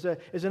portion, is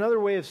another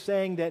way of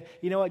saying that,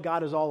 you know what,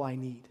 God is all I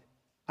need.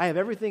 I have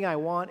everything I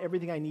want,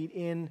 everything I need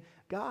in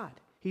God.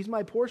 He's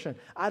my portion.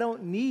 I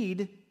don't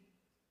need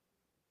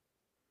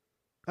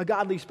a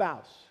godly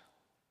spouse.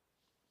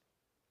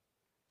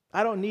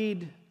 I don't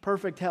need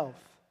perfect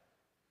health.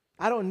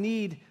 I don't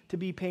need to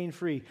be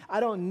pain-free.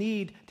 I don't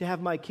need to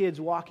have my kids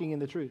walking in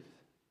the truth.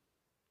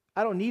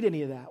 I don't need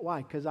any of that.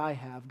 Why? Because I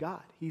have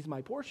God. He's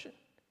my portion.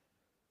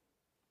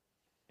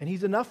 And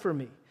He's enough for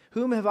me.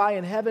 Whom have I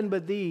in heaven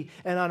but Thee?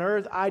 And on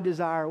earth I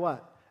desire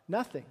what?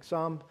 Nothing.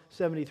 Psalm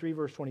 73,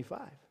 verse 25.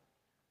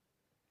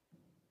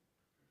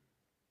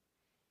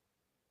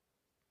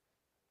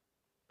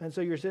 And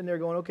so you're sitting there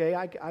going, okay,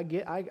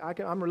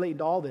 I'm relating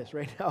to all this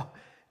right now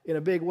in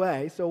a big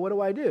way. So what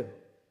do I do?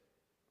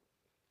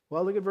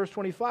 Well, look at verse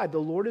 25. The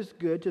Lord is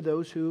good to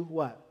those who,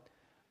 what?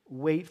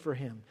 Wait for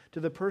Him. To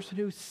the person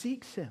who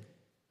seeks Him.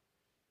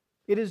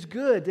 It is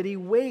good that he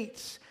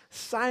waits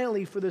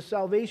silently for the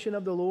salvation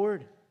of the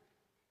Lord.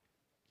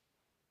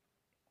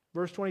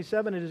 Verse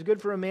 27, it is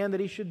good for a man that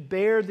he should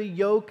bear the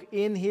yoke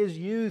in his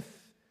youth.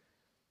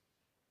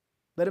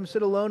 Let him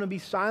sit alone and be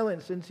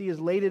silent, since he has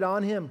laid it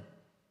on him.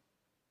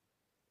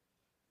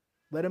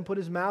 Let him put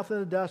his mouth in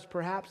the dust.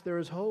 Perhaps there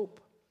is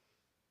hope.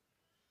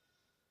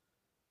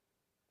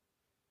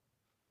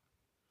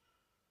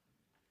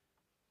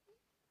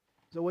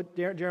 So what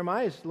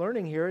Jeremiah is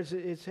learning here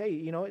is, hey,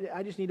 you know,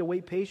 I just need to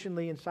wait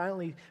patiently and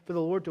silently for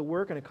the Lord to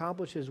work and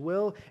accomplish His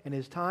will and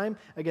His time.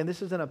 Again,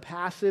 this isn't a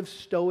passive,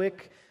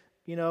 stoic,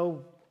 you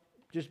know,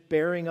 just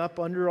bearing up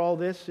under all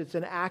this. It's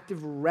an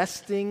active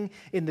resting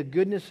in the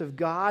goodness of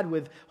God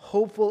with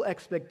hopeful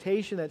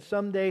expectation that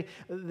someday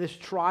this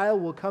trial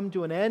will come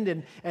to an end,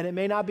 and it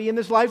may not be in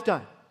this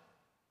lifetime,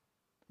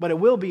 but it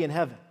will be in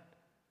heaven,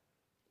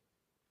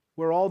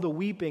 where all the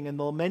weeping and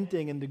the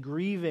lamenting and the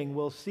grieving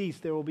will cease.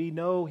 There will be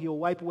He'll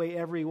wipe away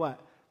every what?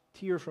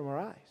 Tear from our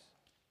eyes.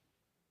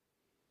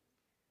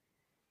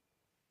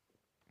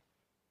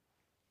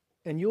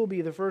 And you'll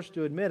be the first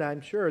to admit,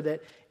 I'm sure,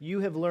 that you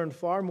have learned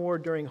far more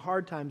during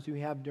hard times than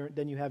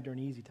you have during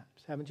easy times,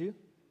 haven't you?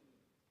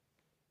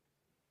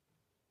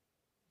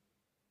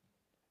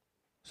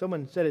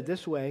 Someone said it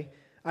this way: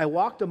 I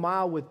walked a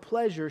mile with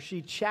pleasure,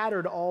 she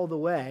chattered all the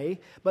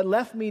way, but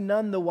left me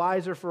none the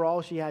wiser for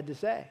all she had to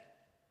say.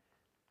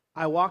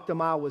 I walked a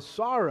mile with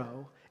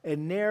sorrow,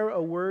 and ne'er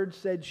a word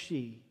said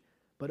she,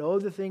 but oh,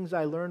 the things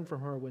I learned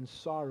from her when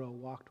sorrow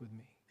walked with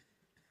me.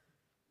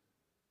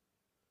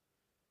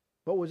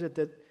 What was it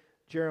that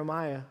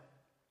Jeremiah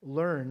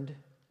learned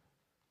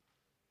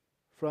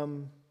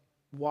from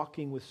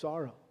walking with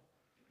sorrow?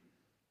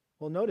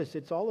 Well, notice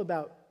it's all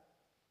about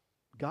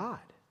God.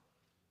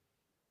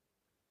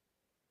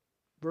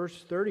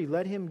 Verse 30,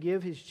 let him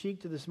give his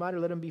cheek to the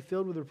smiter, let him be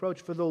filled with reproach,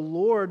 for the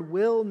Lord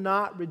will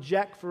not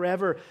reject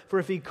forever. For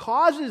if He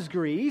causes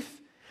grief,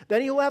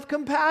 then He will have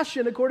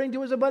compassion according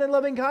to His abundant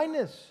loving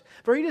kindness.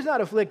 For He does not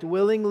afflict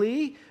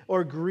willingly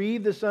or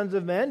grieve the sons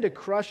of men, to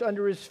crush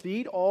under His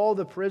feet all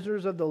the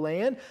prisoners of the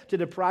land, to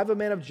deprive a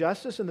man of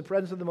justice in the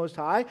presence of the Most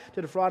High,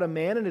 to defraud a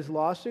man in his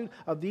lawsuit.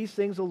 Of these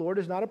things the Lord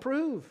does not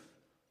approve.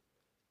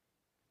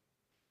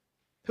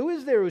 Who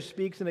is there who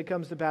speaks and it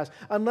comes to pass,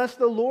 unless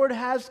the Lord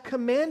has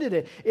commanded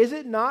it? Is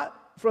it not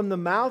from the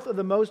mouth of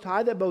the Most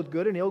High that both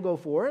good and ill go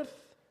forth?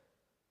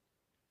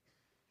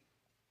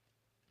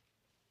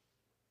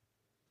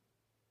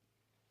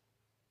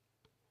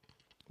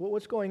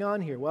 What's going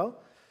on here?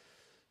 Well,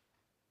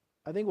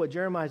 I think what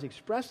Jeremiah is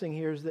expressing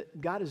here is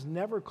that God is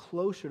never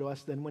closer to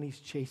us than when He's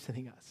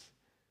chastening us.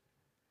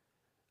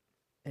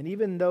 And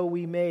even though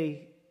we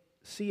may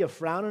see a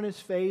frown on His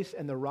face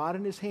and the rod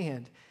in His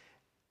hand,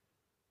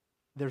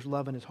 there's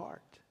love in His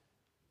heart.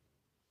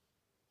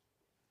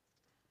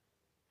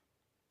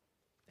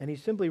 And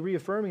he's simply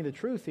reaffirming the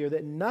truth here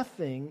that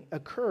nothing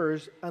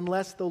occurs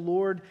unless the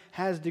Lord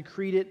has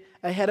decreed it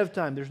ahead of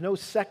time. There's no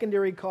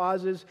secondary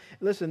causes.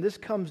 Listen, this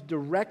comes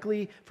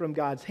directly from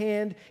God's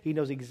hand. He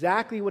knows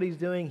exactly what He's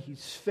doing.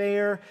 He's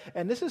fair.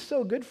 And this is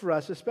so good for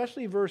us,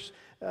 especially verse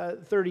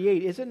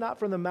 38. Is it not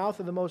from the mouth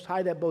of the Most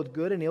High that both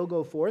good and ill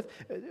go forth?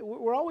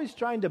 We're always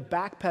trying to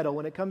backpedal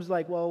when it comes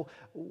like, well,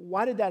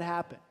 why did that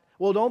happen?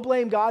 Well, don't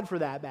blame God for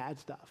that bad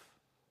stuff.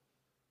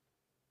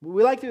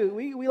 We like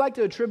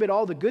to attribute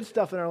all the good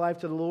stuff in our life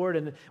to the Lord,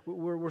 and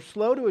we're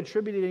slow to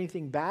attribute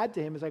anything bad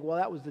to Him. It's like, well,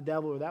 that was the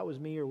devil, or that was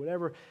me, or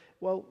whatever.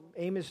 Well,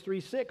 Amos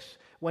 3:6,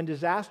 when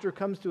disaster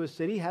comes to a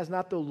city, has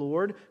not the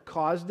Lord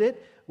caused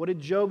it? What did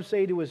Job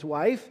say to his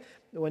wife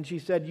when she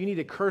said, you need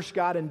to curse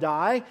God and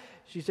die?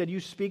 She said, you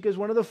speak as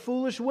one of the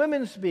foolish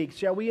women speaks.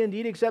 Shall we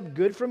indeed accept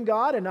good from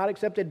God and not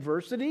accept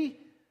adversity?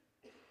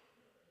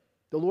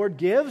 The Lord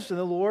gives, and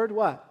the Lord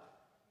what?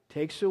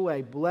 takes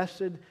away.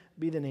 Blessed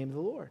be the name of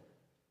the Lord.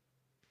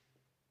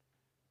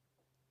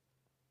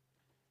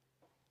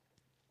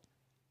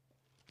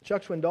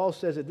 Chuck Swindoll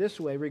says it this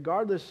way: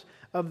 regardless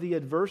of the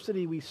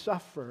adversity we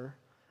suffer,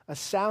 a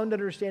sound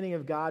understanding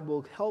of God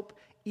will help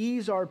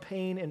ease our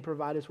pain and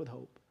provide us with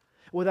hope.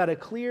 Without a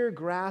clear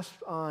grasp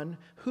on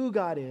who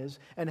God is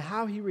and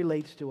how He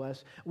relates to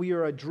us, we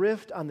are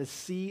adrift on the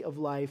sea of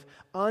life,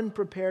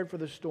 unprepared for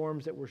the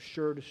storms that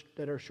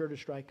are sure to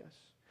strike us.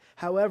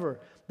 However,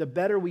 the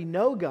better we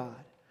know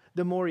God,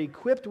 the more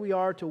equipped we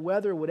are to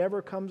weather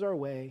whatever comes our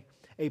way.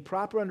 A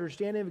proper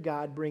understanding of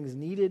God brings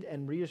needed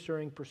and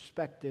reassuring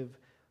perspective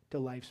to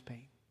life's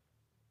pain.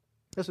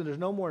 Listen, there's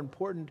no more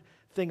important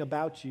thing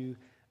about you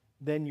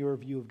than your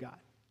view of God,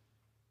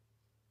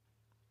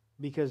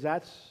 because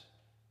that's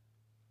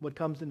what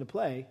comes into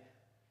play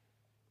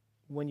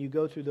when you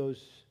go through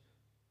those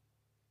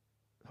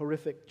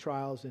horrific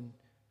trials and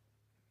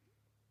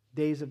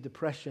days of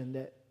depression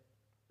that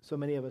so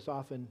many of us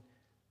often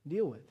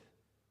deal with.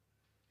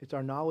 It's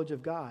our knowledge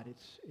of God.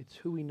 It's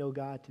who we know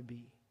God to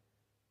be.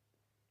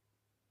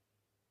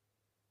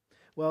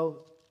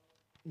 Well,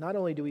 not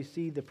only do we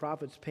see the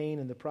prophet's pain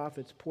and the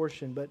prophet's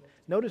portion, but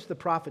notice the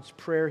prophet's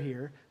prayer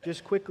here.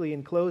 Just quickly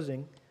in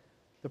closing,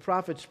 the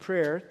prophet's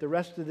prayer, the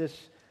rest of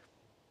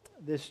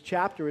this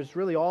chapter is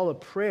really all a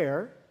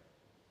prayer.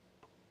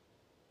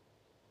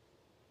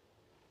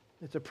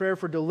 It's a prayer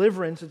for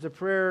deliverance. It's a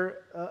prayer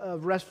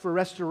for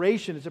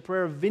restoration. It's a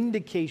prayer of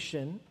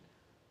vindication.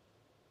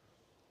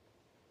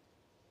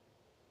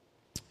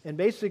 And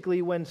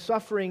basically, when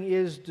suffering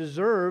is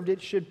deserved,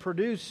 it should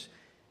produce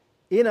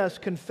in us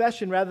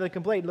confession rather than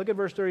complaint. Look at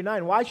verse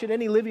 39. Why should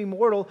any living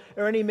mortal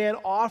or any man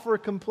offer a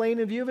complaint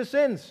in view of his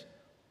sins?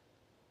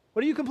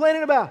 What are you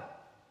complaining about?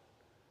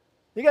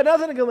 You got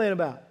nothing to complain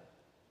about.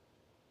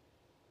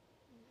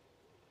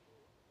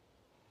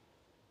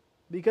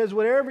 Because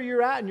whatever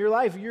you're at in your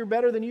life, you're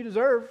better than you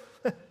deserve.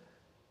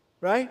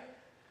 Right?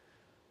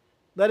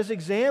 Let us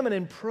examine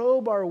and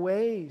probe our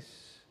ways.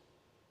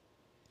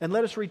 And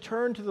let us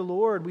return to the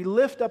Lord. We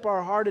lift up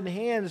our heart and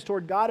hands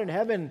toward God in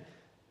heaven.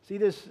 See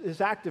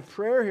this act of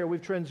prayer here.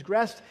 We've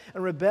transgressed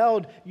and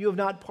rebelled. You have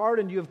not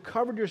pardoned. You have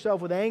covered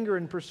yourself with anger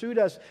and pursued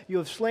us. You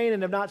have slain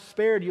and have not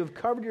spared. You have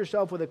covered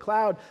yourself with a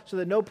cloud so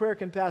that no prayer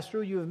can pass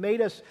through. You have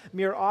made us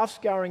mere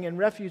offscouring and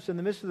refuse in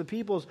the midst of the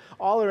peoples.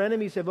 All our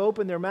enemies have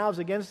opened their mouths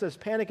against us.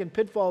 Panic and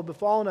pitfall have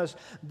befallen us.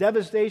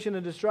 Devastation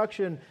and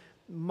destruction.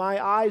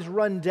 My eyes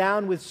run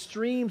down with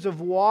streams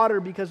of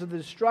water because of the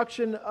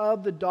destruction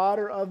of the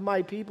daughter of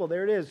my people.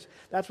 There it is.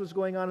 That's what's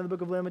going on in the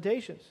book of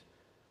Lamentations.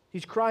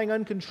 He's crying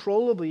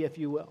uncontrollably, if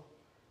you will.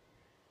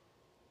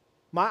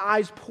 My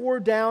eyes pour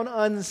down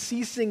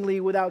unceasingly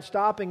without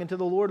stopping until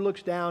the Lord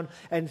looks down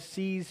and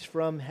sees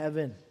from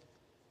heaven.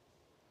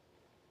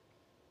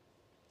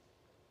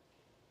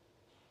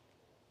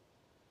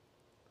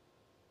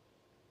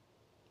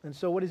 And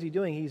so what is he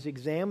doing? He's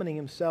examining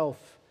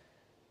himself.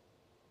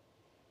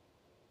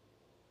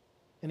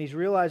 And he's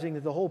realizing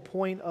that the whole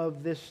point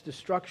of this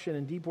destruction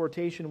and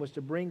deportation was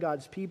to bring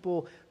God's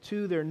people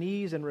to their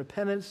knees in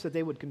repentance, that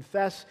they would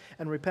confess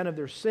and repent of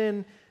their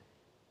sin.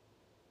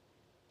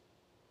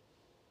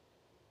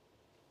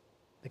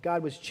 That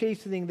God was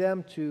chastening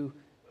them to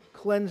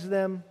cleanse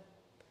them.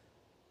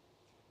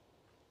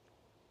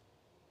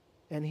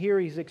 And here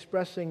he's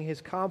expressing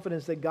his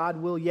confidence that God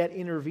will yet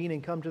intervene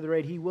and come to their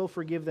aid. He will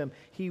forgive them.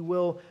 He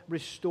will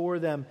restore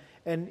them.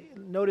 And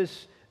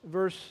notice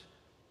verse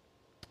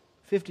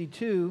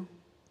 52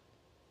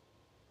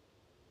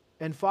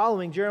 and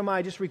following,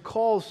 Jeremiah just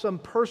recalls some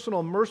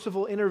personal,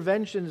 merciful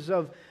interventions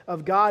of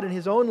God in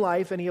his own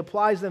life, and he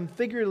applies them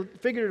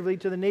figuratively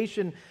to the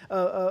nation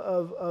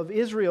of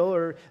Israel,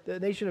 or the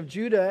nation of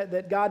Judah,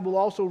 that God will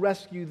also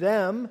rescue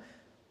them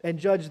and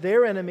judge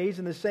their enemies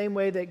in the same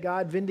way that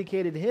God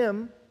vindicated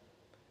him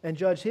and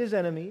judged his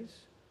enemies.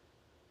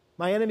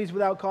 My enemies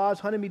without cause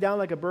hunted me down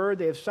like a bird.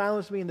 They have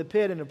silenced me in the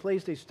pit and have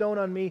placed a stone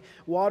on me.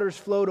 Waters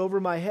flowed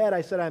over my head.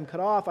 I said, I am cut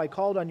off. I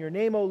called on your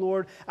name, O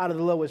Lord, out of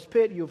the lowest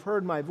pit. You have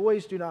heard my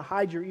voice. Do not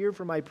hide your ear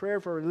from my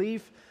prayer for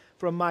relief,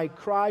 from my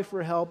cry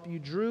for help. You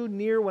drew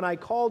near when I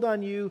called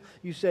on you.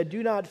 You said,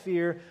 do not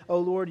fear. O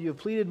Lord, you have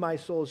pleaded my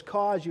soul's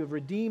cause. You have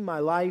redeemed my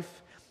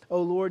life.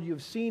 O Lord, you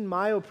have seen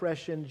my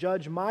oppression,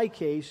 judge my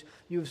case.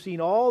 You have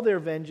seen all their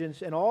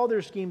vengeance and all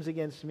their schemes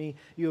against me.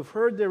 You have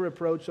heard their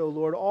reproach, O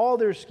Lord, all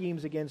their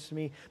schemes against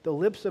me. The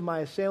lips of my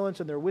assailants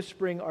and their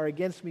whispering are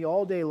against me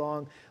all day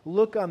long.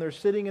 Look on their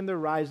sitting and their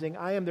rising.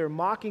 I am their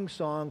mocking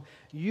song.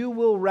 You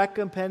will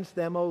recompense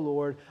them, O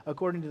Lord,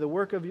 according to the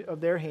work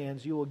of their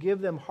hands. You will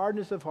give them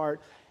hardness of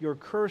heart. Your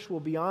curse will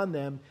be on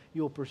them.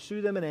 You will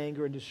pursue them in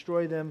anger and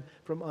destroy them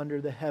from under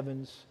the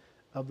heavens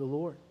of the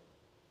Lord.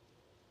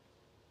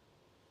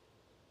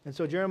 And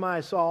so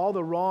Jeremiah saw all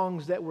the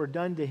wrongs that were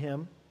done to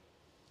him,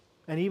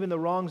 and even the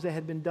wrongs that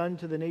had been done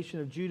to the nation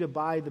of Judah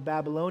by the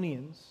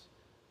Babylonians.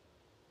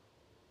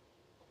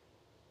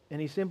 And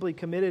he simply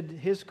committed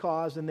his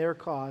cause and their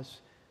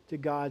cause to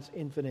God's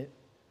infinite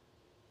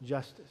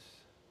justice.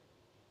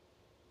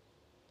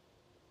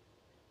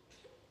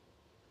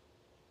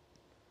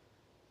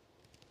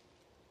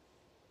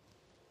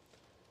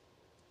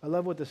 I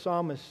love what the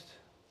psalmist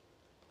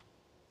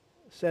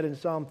said in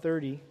Psalm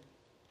 30.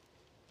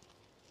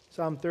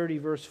 Psalm 30,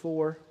 verse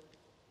 4.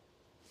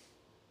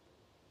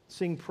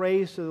 Sing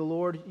praise to the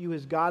Lord, you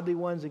his godly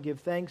ones, and give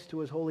thanks to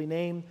his holy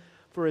name.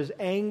 For his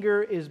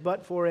anger is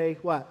but for a,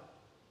 what?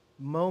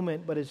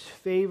 Moment, but his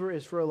favor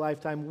is for a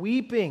lifetime.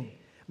 Weeping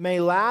may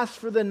last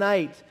for the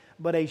night,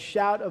 but a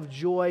shout of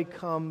joy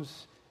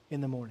comes in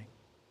the morning.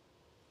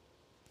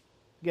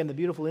 Again, the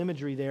beautiful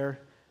imagery there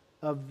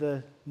of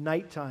the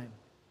nighttime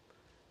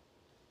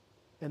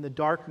and the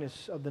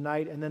darkness of the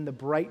night and then the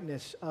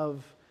brightness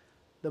of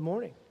the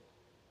morning.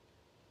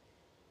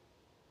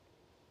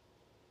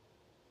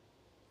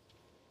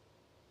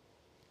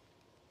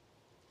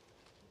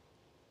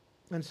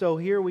 And so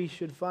here we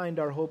should find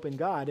our hope in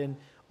God. And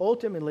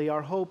ultimately,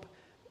 our hope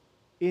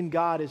in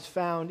God is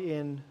found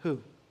in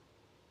who?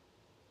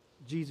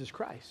 Jesus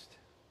Christ.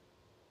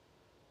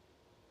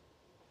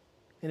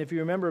 And if you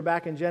remember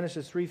back in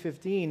Genesis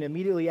 3:15,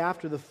 immediately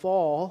after the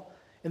fall,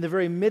 in the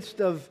very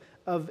midst of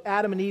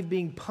Adam and Eve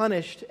being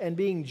punished and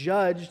being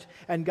judged,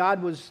 and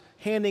God was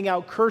handing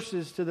out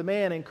curses to the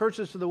man and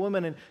curses to the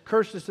woman and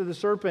curses to the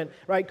serpent,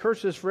 right?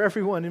 Curses for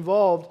everyone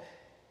involved.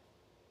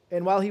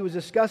 And while he was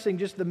discussing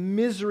just the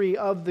misery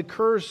of the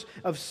curse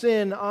of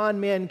sin on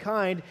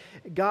mankind,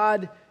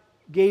 God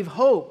gave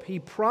hope. He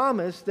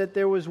promised that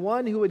there was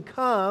one who would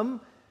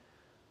come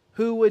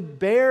who would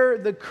bear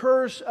the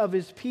curse of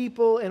his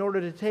people in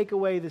order to take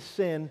away the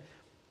sin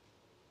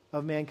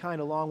of mankind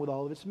along with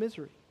all of its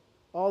misery.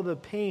 All the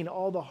pain,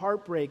 all the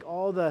heartbreak,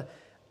 all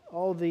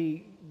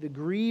the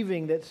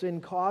grieving that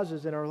sin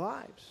causes in our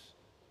lives.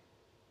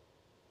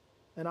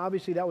 And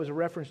obviously that was a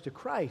reference to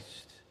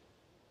Christ.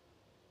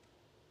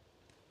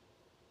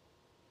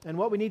 And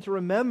what we need to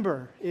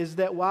remember is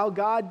that while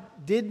God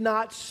did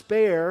not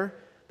spare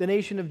the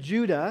nation of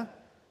Judah,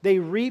 they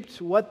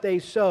reaped what they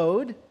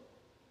sowed.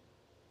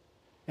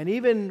 And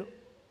even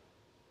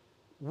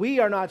we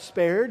are not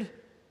spared.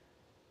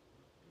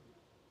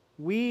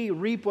 We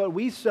reap what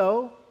we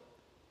sow.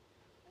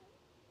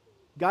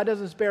 God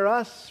doesn't spare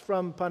us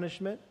from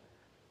punishment.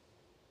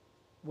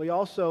 We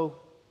also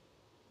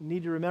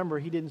need to remember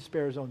He didn't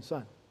spare His own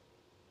Son.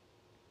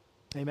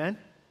 Amen?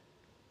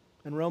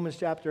 And Romans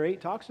chapter 8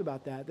 talks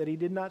about that He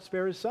did not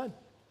spare His Son.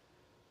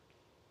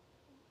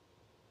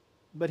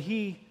 But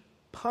He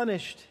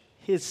punished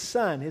His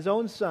Son, His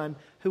own Son,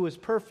 who was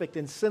perfect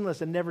and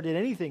sinless and never did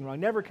anything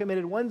wrong, never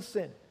committed one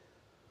sin.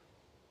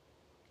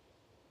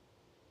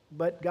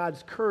 But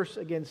God's curse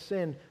against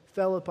sin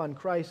fell upon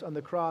Christ on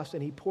the cross,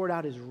 and He poured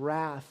out His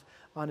wrath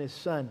on His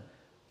Son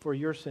for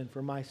your sin,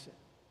 for my sin.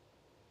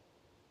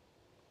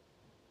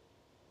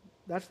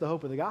 That's the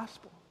hope of the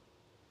gospel.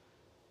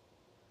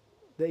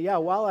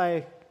 That, while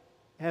I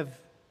have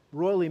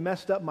royally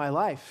messed up my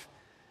life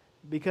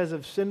because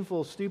of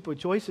sinful, stupid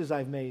choices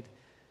I've made,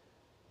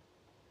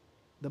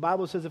 the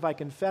Bible says if I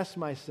confess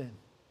my sin,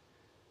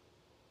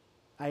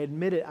 I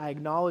admit it, I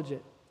acknowledge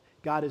it,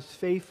 God is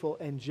faithful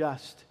and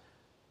just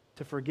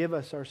to forgive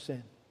us our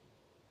sin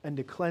and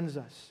to cleanse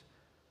us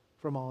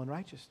from all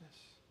unrighteousness.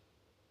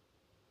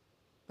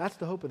 That's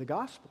the hope of the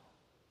gospel.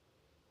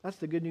 That's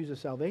the good news of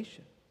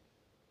salvation.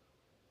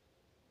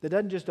 That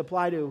doesn't just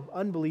apply to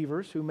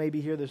unbelievers who may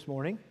be here this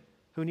morning,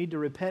 who need to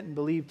repent and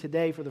believe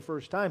today for the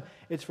first time.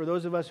 It's for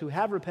those of us who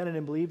have repented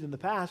and believed in the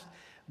past,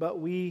 but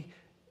we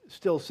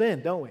still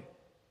sin, don't we?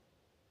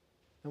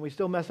 And we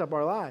still mess up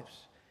our lives.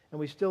 And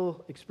we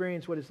still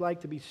experience what it's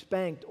like to be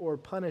spanked or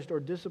punished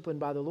or disciplined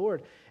by the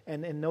Lord.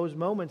 And in those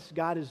moments,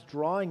 God is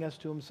drawing us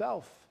to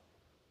Himself.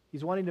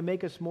 He's wanting to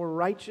make us more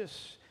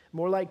righteous,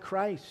 more like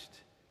Christ.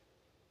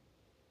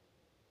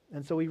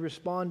 And so we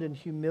respond in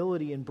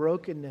humility and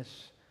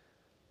brokenness.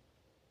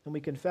 And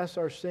we confess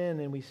our sin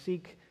and we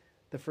seek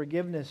the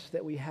forgiveness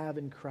that we have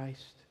in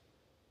Christ.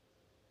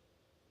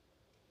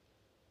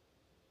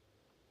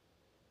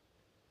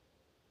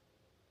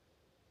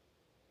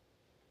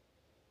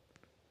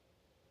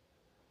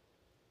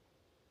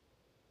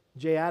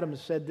 Jay Adams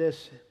said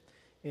this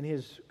in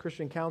his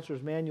Christian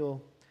Counselor's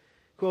Manual,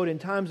 quote, "In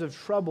times of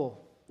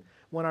trouble,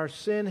 when our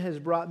sin has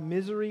brought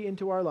misery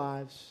into our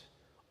lives,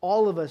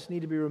 all of us need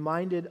to be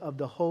reminded of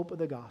the hope of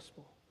the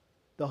gospel.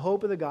 The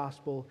hope of the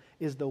gospel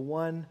is the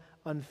one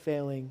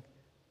unfailing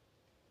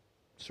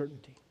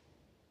certainty."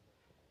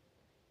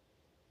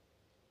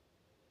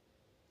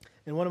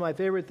 And one of my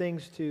favorite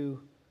things to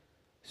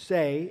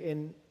say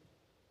in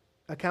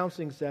a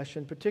counseling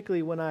session,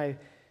 particularly when I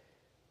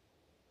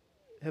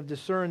have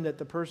discerned that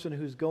the person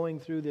who's going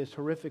through this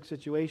horrific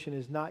situation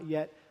is not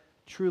yet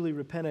truly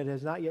repentant,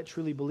 has not yet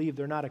truly believed,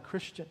 they're not a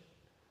Christian.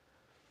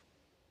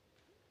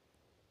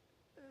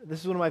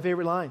 This is one of my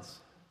favorite lines.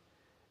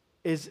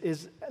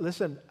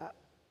 Listen,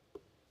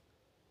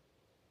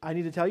 I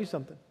need to tell you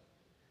something.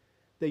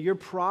 That your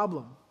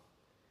problem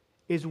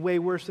is way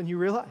worse than you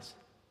realize.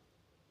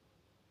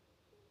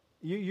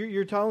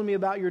 You're telling me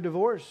about your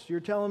divorce. You're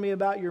telling me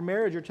about your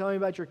marriage. You're telling me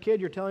about your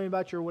kid. You're telling me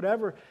about your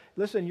whatever.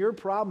 Listen, your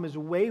problem is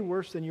way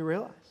worse than you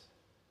realize.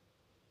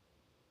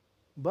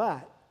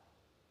 But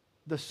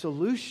the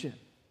solution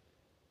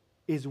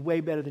is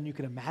way better than you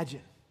can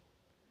imagine.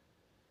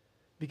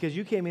 because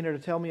you came in here to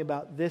tell me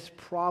about this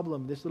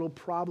problem, this little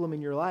problem in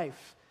your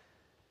life.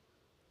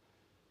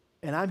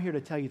 And I'm here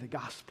to tell you the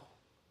gospel,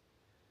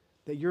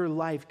 that your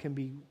life can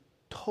be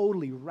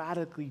totally,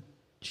 radically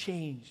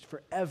changed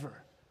forever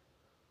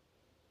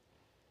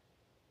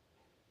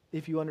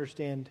if you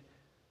understand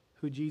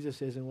who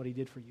Jesus is and what he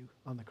did for you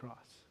on the cross.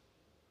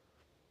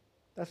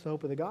 That's the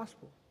hope of the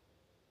gospel.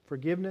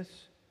 Forgiveness,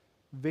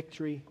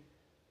 victory,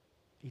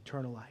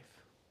 eternal life.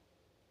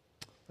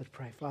 Let's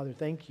pray. Father,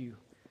 thank you.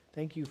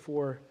 Thank you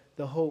for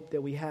the hope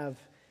that we have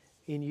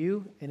in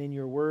you and in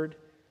your word.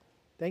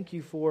 Thank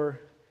you for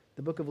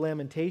the book of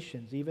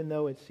Lamentations, even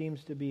though it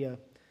seems to be a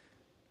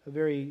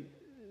very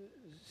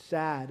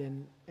sad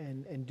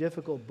and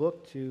difficult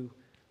book to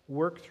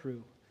work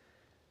through.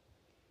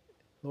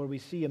 Lord, we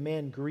see a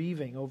man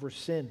grieving over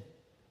sin.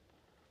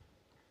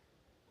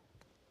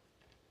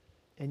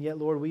 And yet,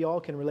 Lord, we all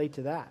can relate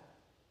to that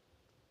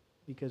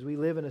because we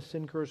live in a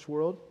sin-cursed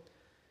world.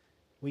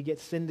 We get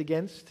sinned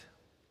against,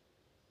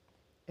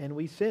 and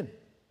we sin.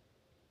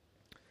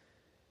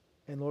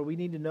 And Lord, we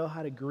need to know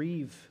how to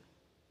grieve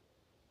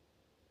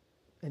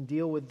and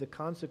deal with the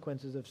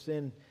consequences of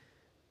sin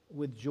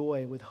with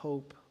joy, with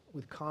hope,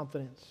 with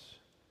confidence,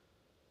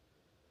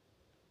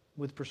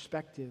 with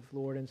perspective,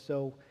 Lord. And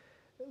so,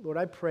 Lord,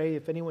 I pray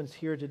if anyone's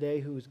here today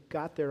who's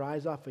got their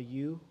eyes off of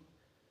you,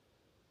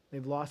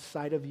 they've lost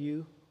sight of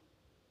you,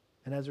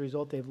 and as a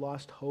result they've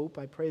lost hope,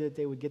 I pray that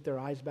they would get their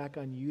eyes back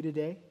on you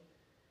today.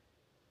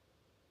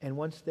 And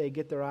once they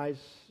get their eyes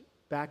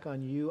back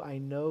on you, I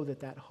know that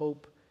that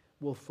hope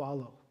will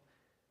follow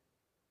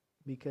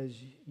because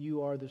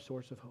you are the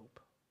source of hope.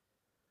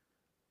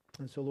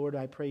 And so, Lord,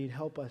 I pray you'd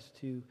help us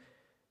to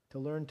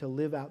learn to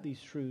live out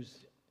these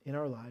truths in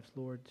our lives,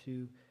 Lord,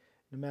 to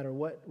no matter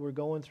what we're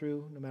going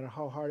through, no matter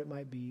how hard it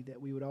might be,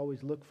 that we would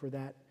always look for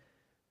that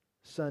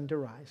sun to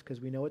rise because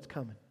we know it's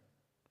coming.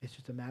 It's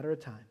just a matter of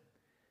time.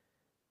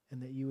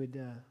 And that you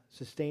would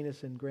sustain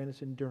us and grant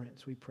us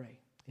endurance, we pray.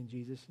 In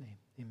Jesus' name,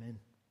 amen.